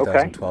candidate in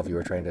 2012. You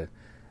were trying to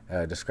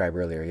describe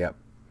earlier. Yep.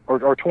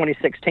 Or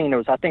 2016.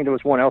 I think there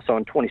was one also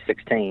in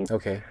 2016.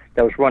 Okay.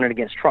 That was running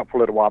against Trump for a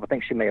little while. But I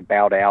think she may have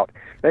bowed out.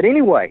 But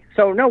anyway,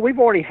 so no, we've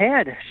already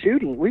had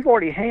shooting. We've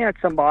already had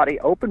somebody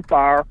open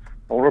fire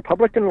on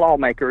Republican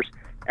lawmakers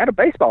at a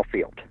baseball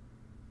field.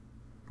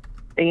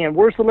 And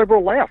where's the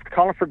liberal left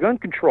calling for gun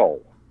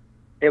control?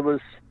 They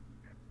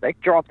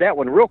dropped that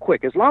one real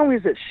quick. As long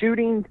as it's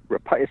shooting,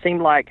 it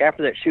seemed like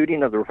after that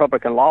shooting of the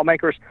Republican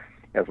lawmakers,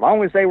 as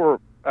long as they were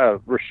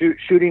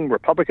shooting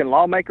Republican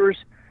lawmakers,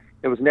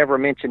 there was never a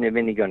mention of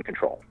any gun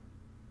control.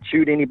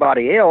 Shoot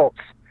anybody else,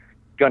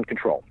 gun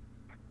control.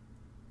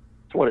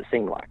 That's what it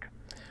seemed like.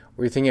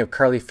 Were you thinking of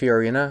Carly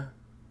Fiorina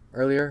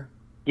earlier?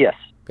 Yes.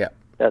 Yeah.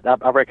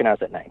 I recognize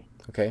that name.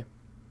 Okay.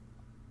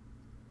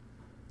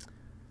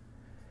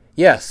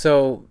 Yeah,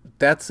 so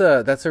that's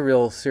a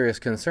real serious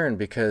concern,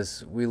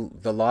 because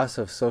the loss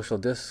of social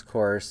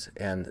discourse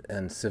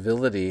and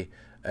civility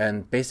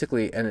and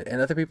basically, and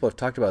other people have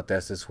talked about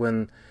this, is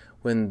when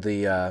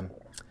the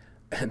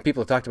and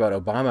people have talked about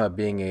Obama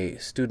being a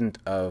student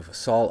of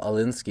Saul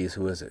Alinsky's,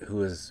 who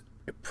is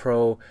a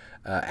pro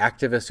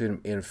activist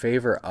in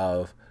favor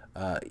of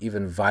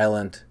even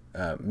violent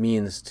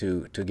means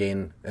to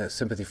gain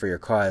sympathy for your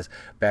cause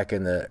back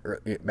in the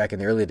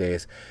early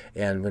days.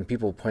 And when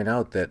people point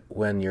out that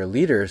when your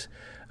leaders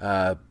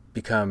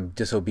become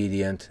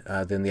disobedient,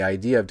 then the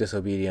idea of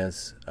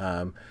disobedience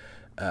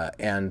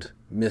and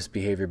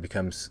misbehavior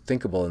becomes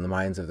thinkable in the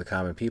minds of the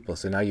common people.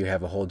 So now you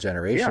have a whole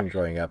generation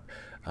growing up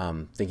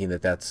thinking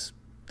that that's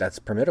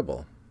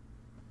permittable.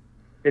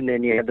 And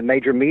then you have the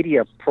major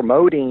media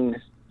promoting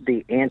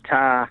the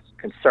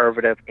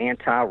anti-conservative,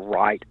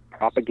 anti-right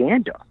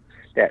propaganda,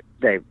 that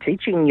they're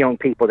teaching young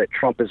people that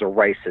Trump is a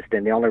racist,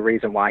 and the only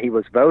reason why he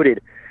was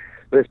voted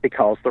was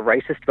because the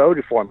racist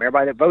voted for him.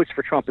 Everybody that votes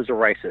for Trump is a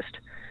racist.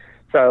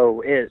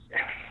 So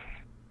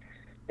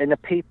and the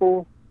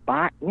people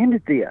buy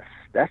into this.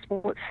 That's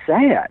what's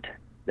sad.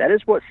 That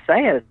is what's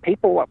sad.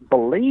 People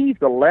believe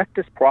the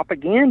leftist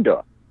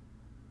propaganda.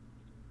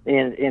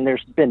 And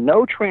there's been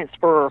no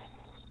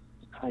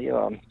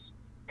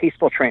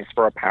peaceful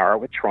transfer of power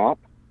with Trump.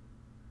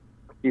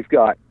 You've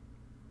got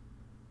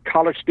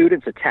college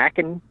students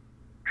attacking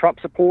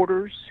Trump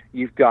supporters.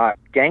 You've got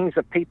gangs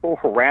of people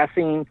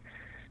harassing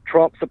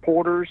Trump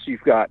supporters.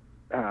 You've got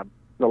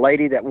the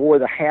lady that wore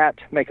the hat,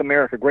 "Make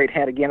America Great"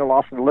 hat again, in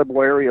the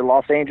liberal area of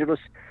Los Angeles.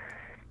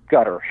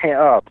 Got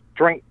her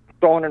drink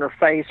thrown in her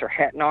face, her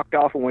hat knocked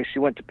off, and when she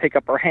went to pick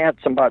up her hat,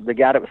 the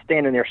guy that was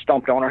standing there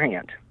stomped on her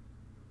hand.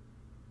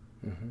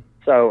 Mm-hmm.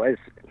 So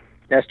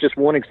that's just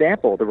one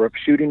example. The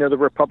shooting of the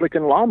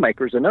Republican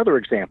lawmakers, another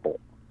example.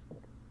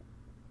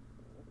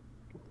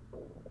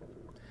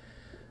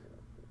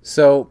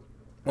 So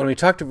when we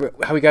talked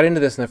about how we got into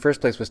this in the first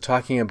place was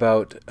talking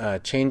about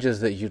changes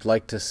that you'd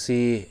like to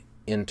see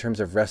in terms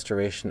of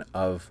restoration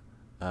of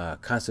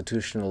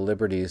constitutional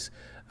liberties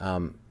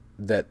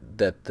that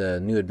the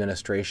new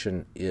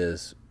administration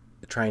is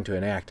trying to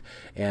enact.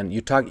 And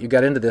you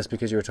got into this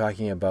because you were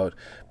talking about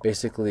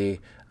basically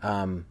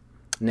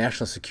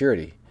national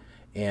security.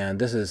 And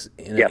this is,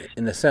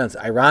 in a sense,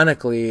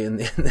 ironically, in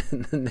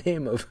the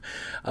name of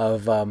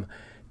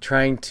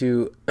trying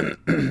to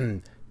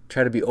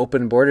try to be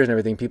open borders and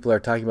everything, people are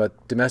talking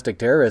about domestic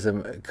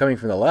terrorism coming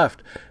from the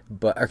left,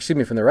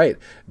 from the right.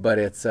 But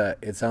it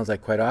sounds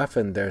like quite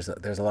often there's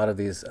a lot of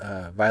these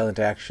violent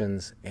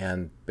actions,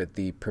 but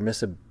the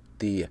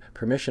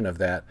permission of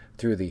that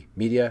through the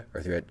media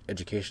or through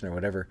education or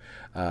whatever,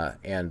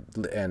 and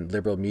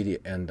liberal media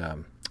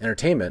and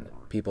entertainment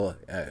people,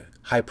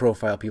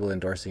 high-profile people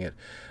endorsing it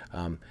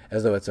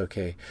as though it's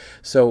okay.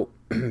 So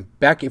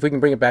if we can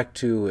bring it back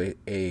to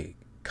a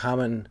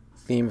common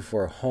theme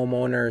for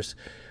homeowners,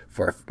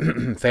 for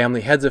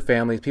heads of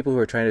families, people who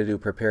are trying to do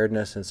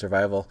preparedness and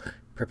survival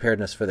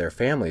preparedness for their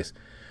families,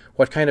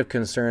 what kind of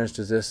concerns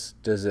does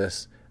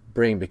this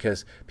bring?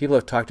 Because people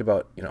have talked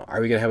about, are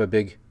we going to have a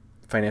big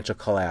financial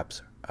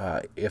collapse?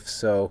 If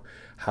so,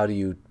 how do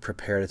you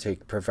prepare to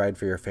provide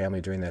for your family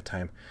during that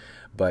time?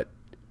 But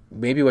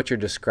maybe what you're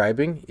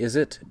describing, is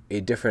it a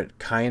different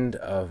kind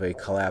of a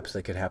collapse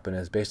that could happen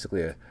as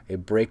basically a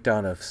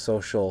breakdown of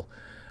social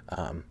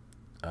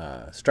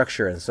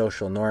structure and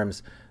social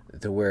norms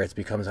to where it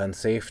becomes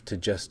unsafe to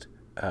just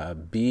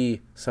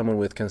be someone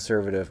with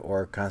conservative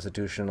or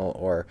constitutional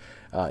or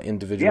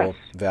individual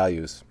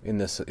values in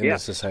this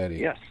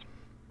society?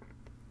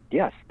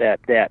 Yes, that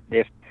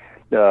if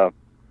the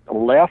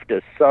left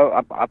is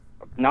so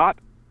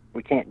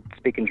we can't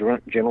speak in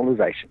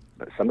generalization,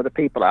 but some of the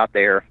people out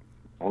there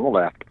on the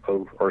left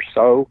who are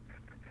so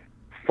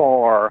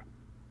far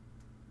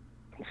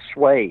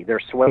they're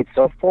swayed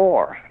so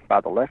far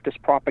by the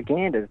leftist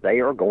propaganda, they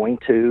are going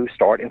to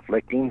start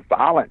inflicting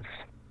violence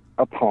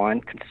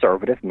upon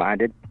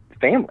conservative-minded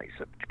families,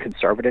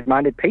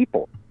 conservative-minded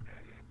people.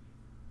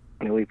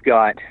 We've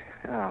got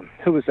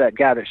who was that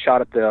guy that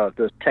shot at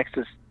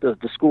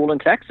the school in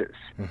Texas?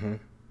 Mm-hmm.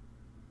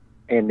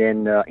 And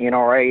then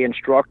NRA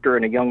instructor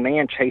and a young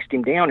man chased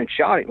him down and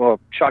shot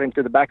him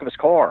through the back of his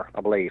car,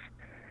 I believe.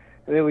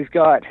 I mean, we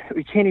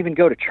can't even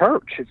go to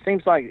church. It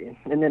seems like,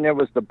 and then there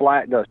was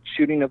the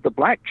shooting of the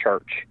black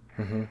church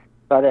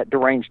by that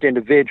deranged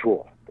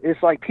individual.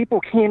 It's like people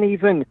can't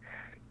even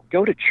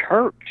go to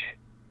church.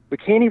 We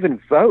can't even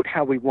vote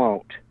how we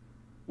want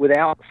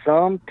without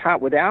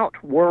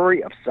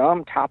worry of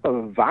some type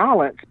of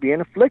violence being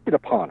inflicted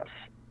upon us.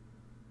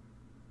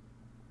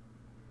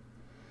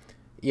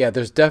 Yeah,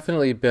 there's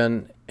definitely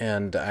been,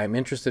 and I'm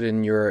interested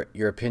in your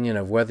opinion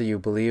of whether you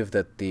believe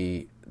that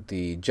the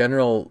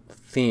general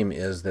theme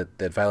is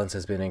that violence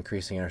has been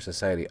increasing in our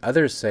society.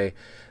 Others say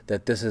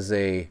that this is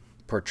a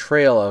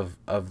portrayal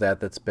of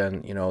that's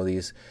been,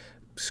 these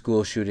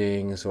school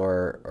shootings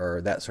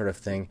or that sort of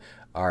thing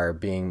are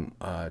being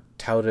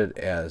touted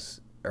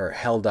as or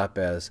held up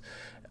as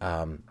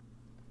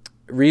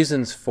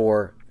reasons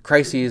for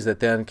crises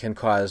that then can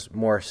cause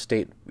more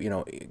state,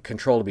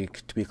 control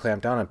to be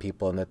clamped down on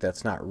people, and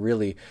that's not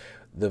really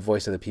the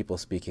voice of the people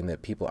speaking,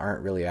 that people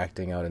aren't really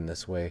acting out in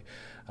this way.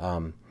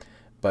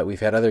 but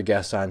we've had other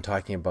guests on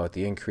talking about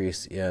the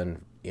increase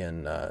in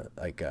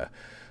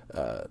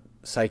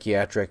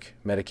psychiatric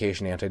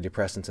medication,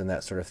 antidepressants, and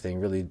that sort of thing,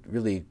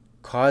 really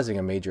causing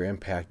a major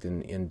impact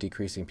in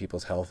decreasing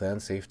people's health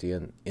and safety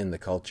in the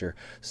culture.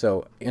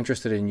 So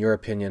interested in your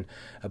opinion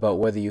about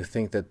whether you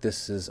think that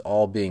this is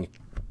all being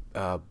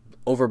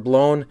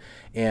overblown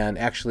and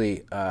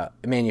actually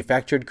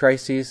manufactured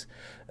crises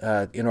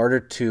in order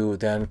to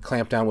then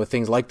clamp down with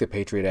things like the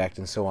Patriot Act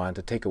and so on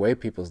to take away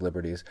people's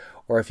liberties,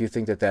 or if you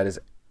think that is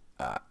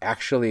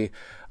actually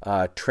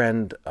a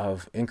trend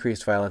of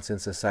increased violence in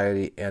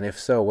society, and if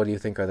so, what do you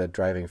think are the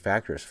driving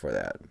factors for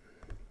that?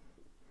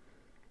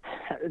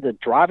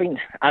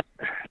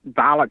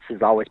 Violence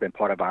has always been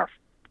part of our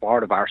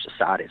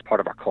society. It's part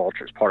of our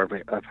culture. It's part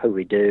of who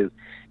we do.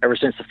 Ever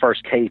since the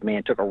first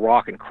caveman took a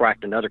rock and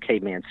cracked another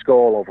caveman's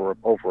skull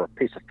over a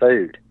piece of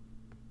food.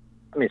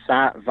 I mean,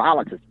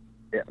 violence is.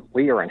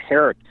 We are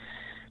inherently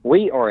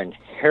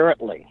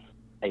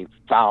a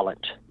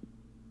violent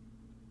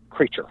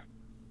creature.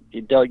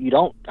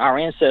 Our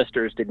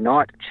ancestors did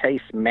not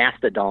chase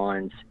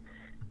mastodons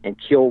and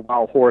kill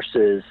wild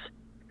horses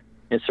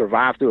and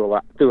survive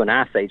through an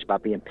ice age by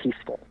being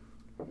peaceful.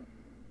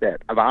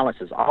 That violence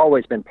has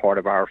always been part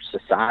of our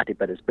society,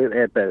 but as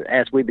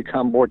we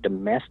become more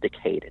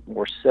domesticated,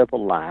 more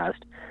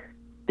civilized,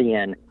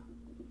 then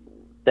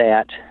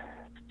that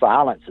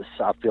violence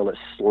I feel is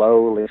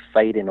slowly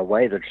fading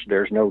away.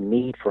 There's no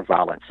need for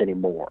violence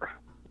anymore.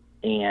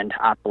 And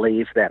I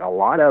believe that a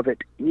lot of it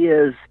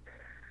is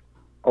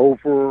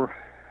overplayed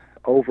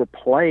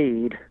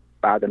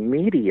by the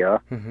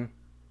media,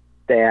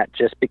 that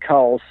just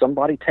because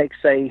somebody takes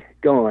a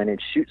gun and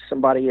shoots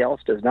somebody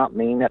else does not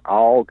mean that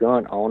all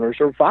gun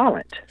owners are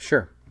violent.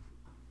 Sure.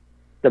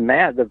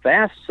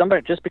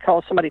 Just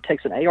because somebody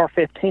takes an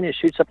AR-15 and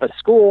shoots up a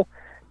school,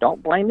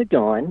 don't blame the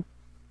gun.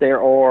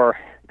 There are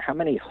how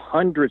many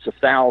hundreds of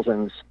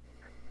thousands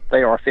of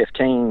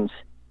AR-15s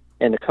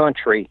in the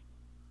country,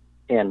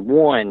 and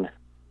one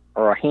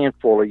or a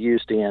handful are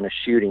used in a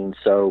shooting.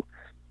 So,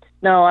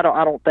 no, I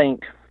don't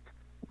think.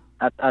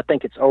 I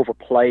think it's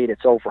overplayed.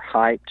 It's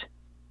overhyped.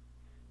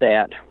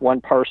 That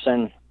one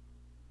person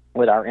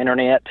with our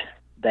internet,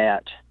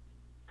 that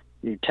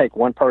you take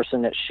one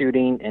person that's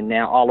shooting, and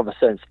now all of a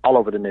sudden it's all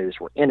over the news.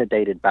 We're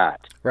inundated by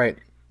it. Right.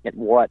 And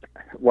what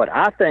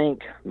I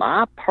think,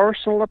 my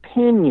personal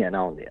opinion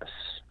on this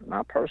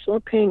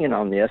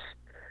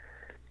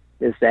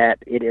is that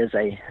it is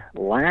a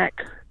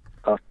lack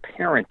of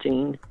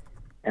parenting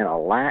and a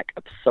lack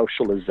of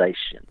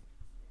socialization.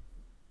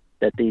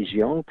 That these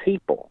young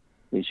people,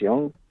 these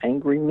young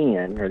angry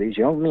men, or these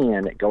young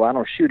men that go out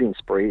on shooting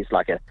sprees,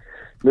 like a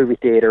movie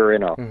theater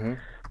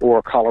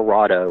or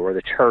Colorado, or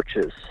the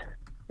churches,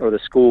 or the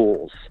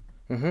schools,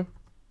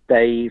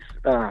 they've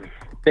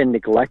been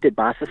neglected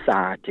by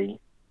society.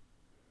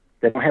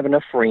 They don't have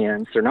enough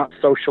friends. They're not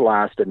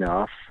socialized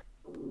enough.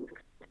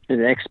 And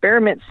the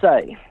experiments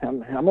say,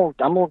 I'm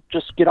gonna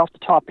just get off the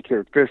topic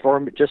here for a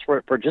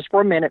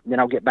minute, and then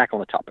I'll get back on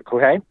the topic.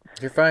 Okay?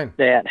 You're fine.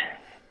 That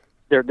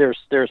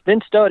there's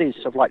been studies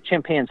of like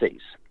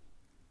chimpanzees,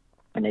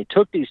 and they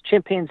took these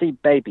chimpanzee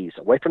babies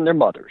away from their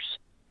mothers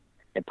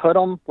and put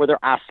them where they're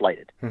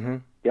isolated.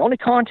 The only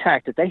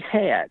contact that they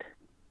had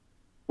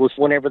was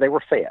whenever they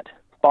were fed,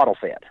 bottle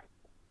fed.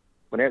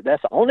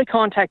 That's the only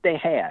contact they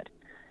had.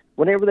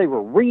 Whenever they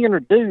were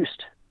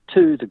reintroduced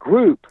to the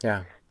group,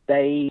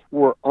 they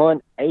were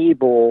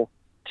unable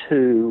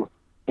to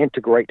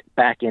integrate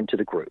back into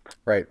the group.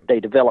 Right.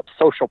 They developed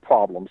social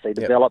problems. They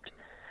developed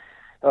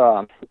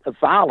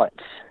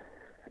violence.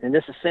 And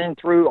this is seen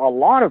through a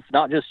lot of,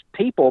 not just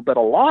people, but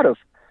a lot of,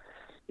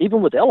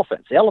 even with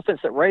elephants. The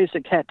elephants that raised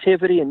in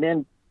captivity and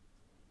then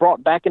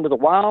brought back into the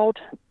wild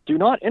do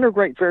not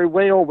integrate very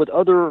well with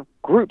other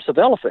groups of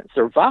elephants.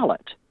 They're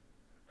violent.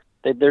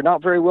 They're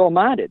not very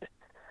well-minded.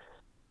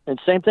 And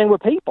same thing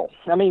with people.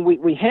 I mean,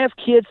 we have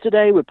kids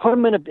today. We put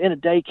them in a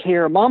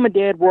daycare. Mom and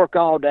dad work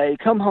all day.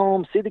 Come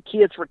home, see the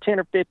kids for 10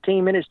 or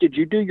 15 minutes. Did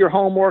you do your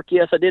homework?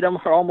 Yes, I did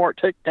homework.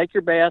 Take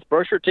your bath,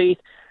 brush your teeth,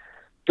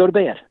 go to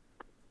bed.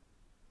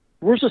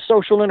 Where's the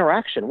social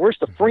interaction? Where's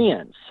the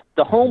friends?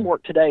 The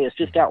homework today is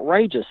just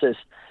outrageous. Is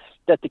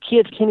that the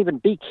kids can't even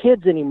be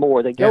kids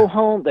anymore. They go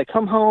home, they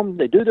come home,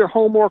 they do their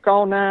homework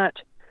all night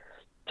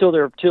till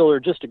they're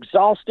just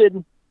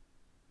exhausted.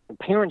 The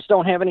parents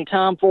don't have any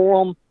time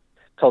for them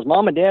because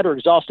mom and dad are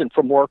exhausted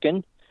from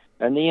working.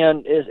 And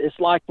then it's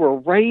like we're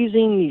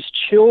raising these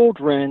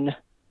children.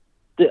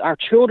 Our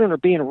children are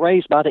being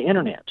raised by the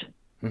internet.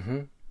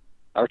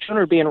 Our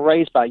children are being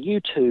raised by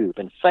YouTube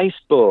and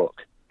Facebook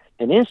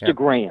and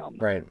Instagram.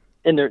 Right.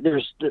 And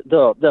there's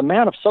the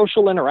amount of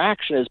social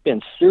interaction has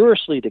been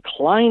seriously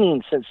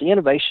declining since the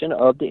innovation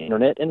of the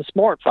internet and the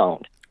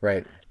smartphone.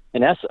 Right.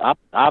 And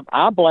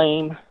I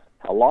blame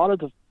a lot of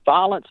the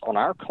violence on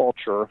our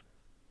culture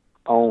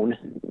on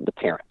the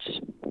parents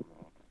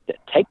that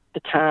take the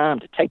time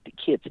to take the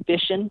kids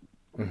fishing.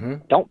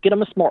 Don't get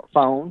them a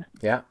smartphone.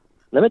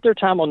 Limit their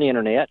time on the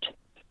internet.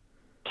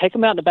 Take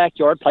them out in the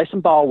backyard, play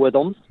some ball with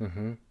them,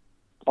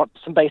 or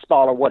some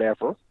baseball or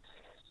whatever.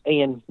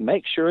 and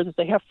make sure that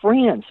they have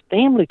friends,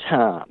 family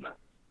time.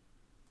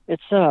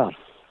 It's I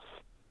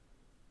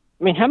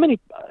mean, how many?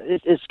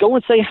 It's go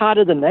and say hi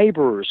to the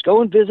neighbors,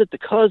 go and visit the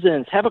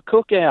cousins, have a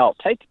cookout,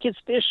 take the kids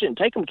fishing,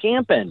 take them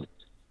camping.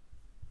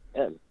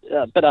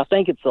 But I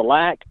think it's the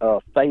lack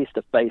of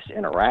face-to-face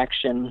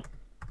interaction,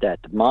 that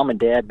mom and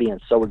dad being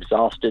so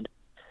exhausted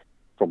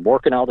from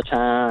working all the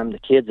time, the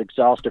kids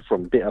exhausted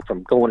from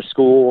going to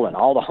school and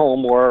all the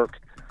homework,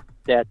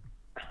 that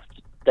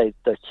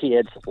the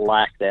kids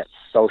lack that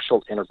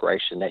social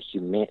integration, that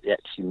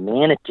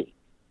humanity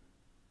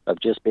of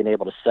just being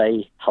able to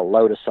say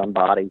hello to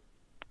somebody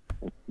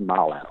and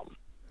smile at them.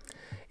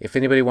 If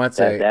anybody wants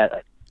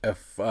a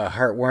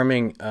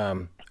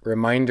heartwarming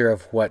reminder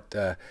of what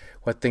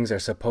things are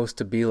supposed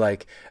to be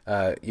like,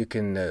 you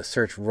can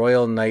search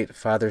Royal Night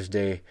Father's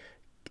Day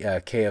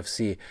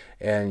KFC,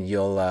 and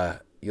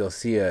you'll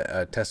see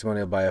a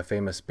testimonial by a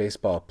famous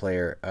baseball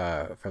player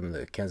from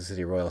the Kansas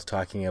City Royals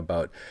talking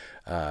about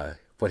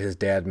what his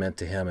dad meant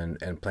to him,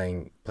 and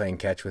playing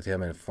catch with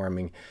him and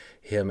forming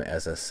him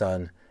as a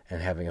son,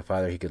 and having a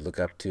father he could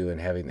look up to,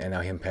 and now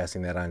him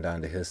passing that on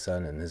down to his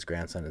son and his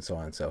grandson and so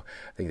on. So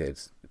I think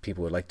that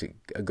people would like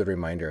a good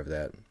reminder of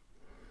that.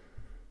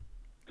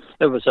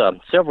 It was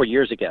several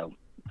years ago.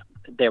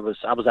 I was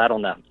out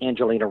on the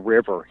Angelina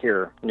River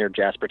here near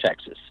Jasper,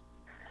 Texas.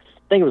 I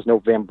think it was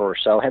November or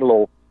so. I had a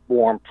little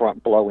warm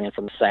front blow in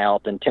from the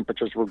south, and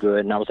temperatures were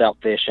good, and I was out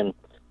fishing,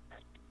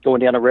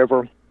 going down the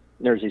river.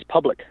 There's these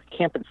public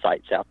camping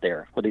sites out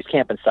there. Well, these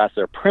camping sites,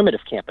 they're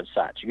primitive camping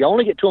sites. You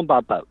only get to them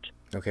by boat.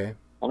 Okay.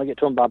 Only get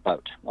to them by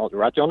boat,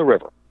 right there on the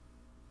river.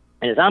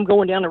 And as I'm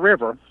going down the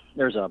river,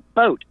 there's a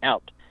boat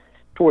out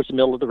towards the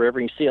middle of the river,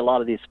 and you see a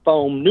lot of these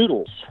foam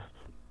noodles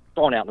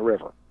thrown out in the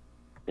river.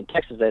 In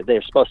Texas,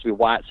 they're supposed to be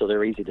white, so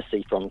they're easy to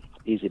see.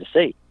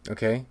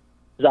 Okay.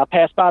 As I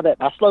passed by that,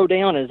 I slowed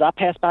down, and as I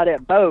passed by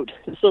that boat,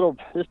 this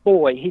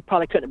boy, he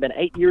probably couldn't have been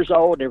 8 years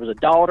old. There was a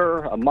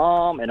daughter, a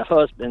mom, and a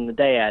husband, and the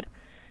dad,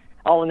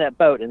 all in that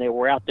boat, and they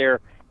were out there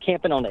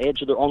camping on the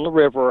edge on the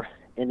river,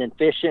 and then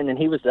fishing. And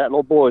that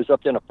little boy was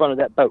up there in the front of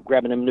that boat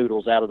grabbing them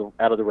noodles out of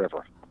the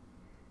river.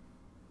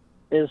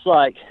 It's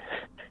like,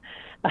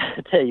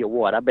 I tell you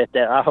what,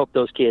 I hope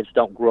those kids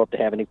don't grow up to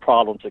have any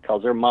problems,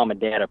 because their mom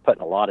and dad are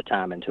putting a lot of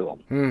time into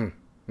them.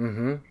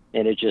 Mm-hmm.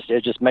 And it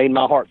just made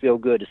my heart feel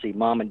good to see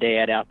mom and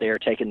dad out there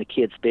taking the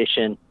kids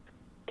fishing,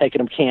 taking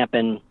them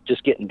camping,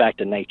 just getting back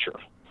to nature.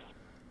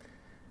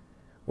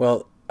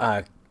 Well,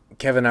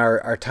 Kevin,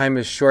 our time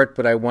is short,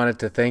 but I wanted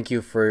to thank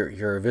you for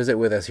your visit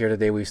with us here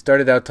today. We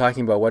started out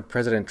talking about what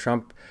President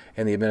Trump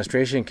and the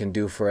administration can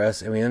do for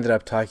us, and we ended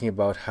up talking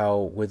about how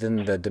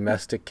within the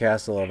domestic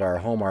castle of our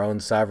home, our own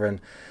sovereign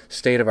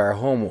state of our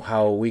home,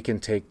 how we can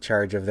take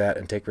charge of that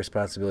and take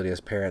responsibility as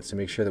parents to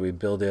make sure that we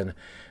build in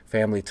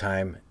family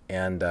time.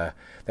 And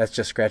that's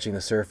just scratching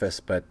the surface,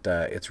 but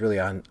it's really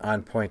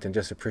on point, and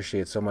just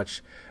appreciate so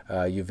much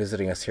you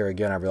visiting us here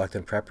again on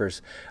Reluctant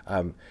Preppers.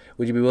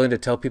 Would you be willing to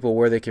tell people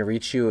where they can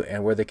reach you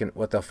and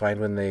what they'll find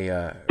when they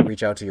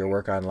reach out to your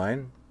work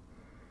online?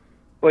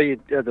 Well,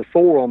 the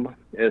forum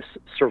is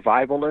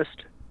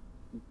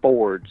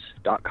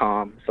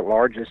survivalistboards.com. It's the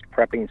largest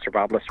prepping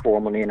survivalist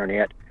forum on the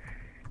internet.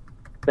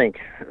 I think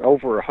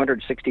over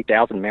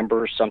 160,000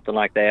 members, something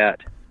like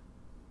that.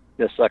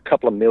 There's a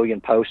couple of million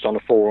posts on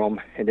the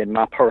forum, and then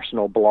my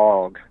personal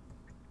blog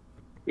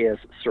is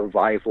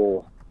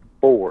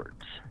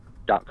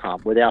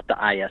survivalboards.com without the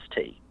IST.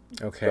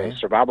 Okay.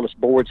 So Survivalist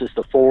Boards is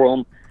the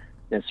forum,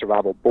 and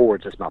Survival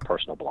Boards is my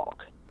personal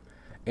blog.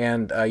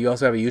 And you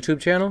also have a YouTube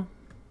channel?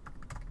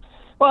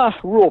 Well,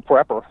 Rural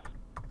Prepper.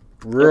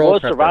 Rural It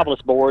was Prepper.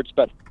 Survivalist Boards,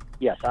 but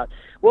yes, I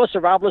was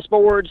Survivalist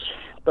Boards,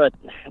 but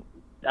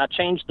I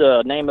changed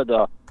the name of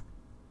the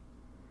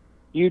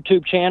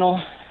YouTube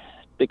channel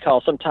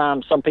because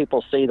sometimes some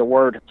people see the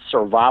word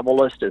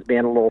survivalist as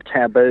being a little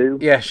taboo.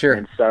 Yeah, sure.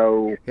 And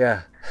so,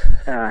 yeah.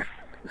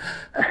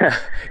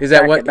 Is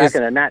back that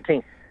in the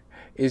 19th?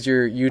 Is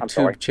your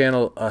YouTube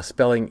channel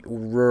spelling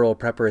Rural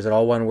Prepper? Is it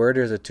all one word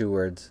or is it two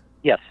words?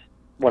 Yes,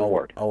 one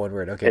word. All one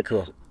word. Okay, it's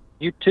cool.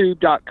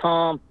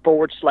 YouTube.com /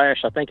 I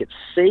think it's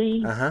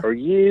C or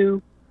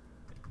U,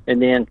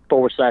 and then /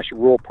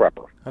 Rural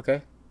Prepper.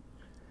 Okay.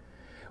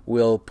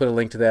 We'll put a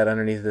link to that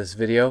underneath this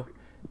video,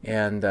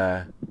 and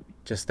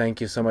just thank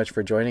you so much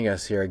for joining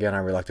us here again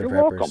on Reluctant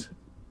You're Preppers. welcome.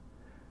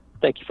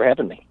 Thank you for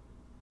having me.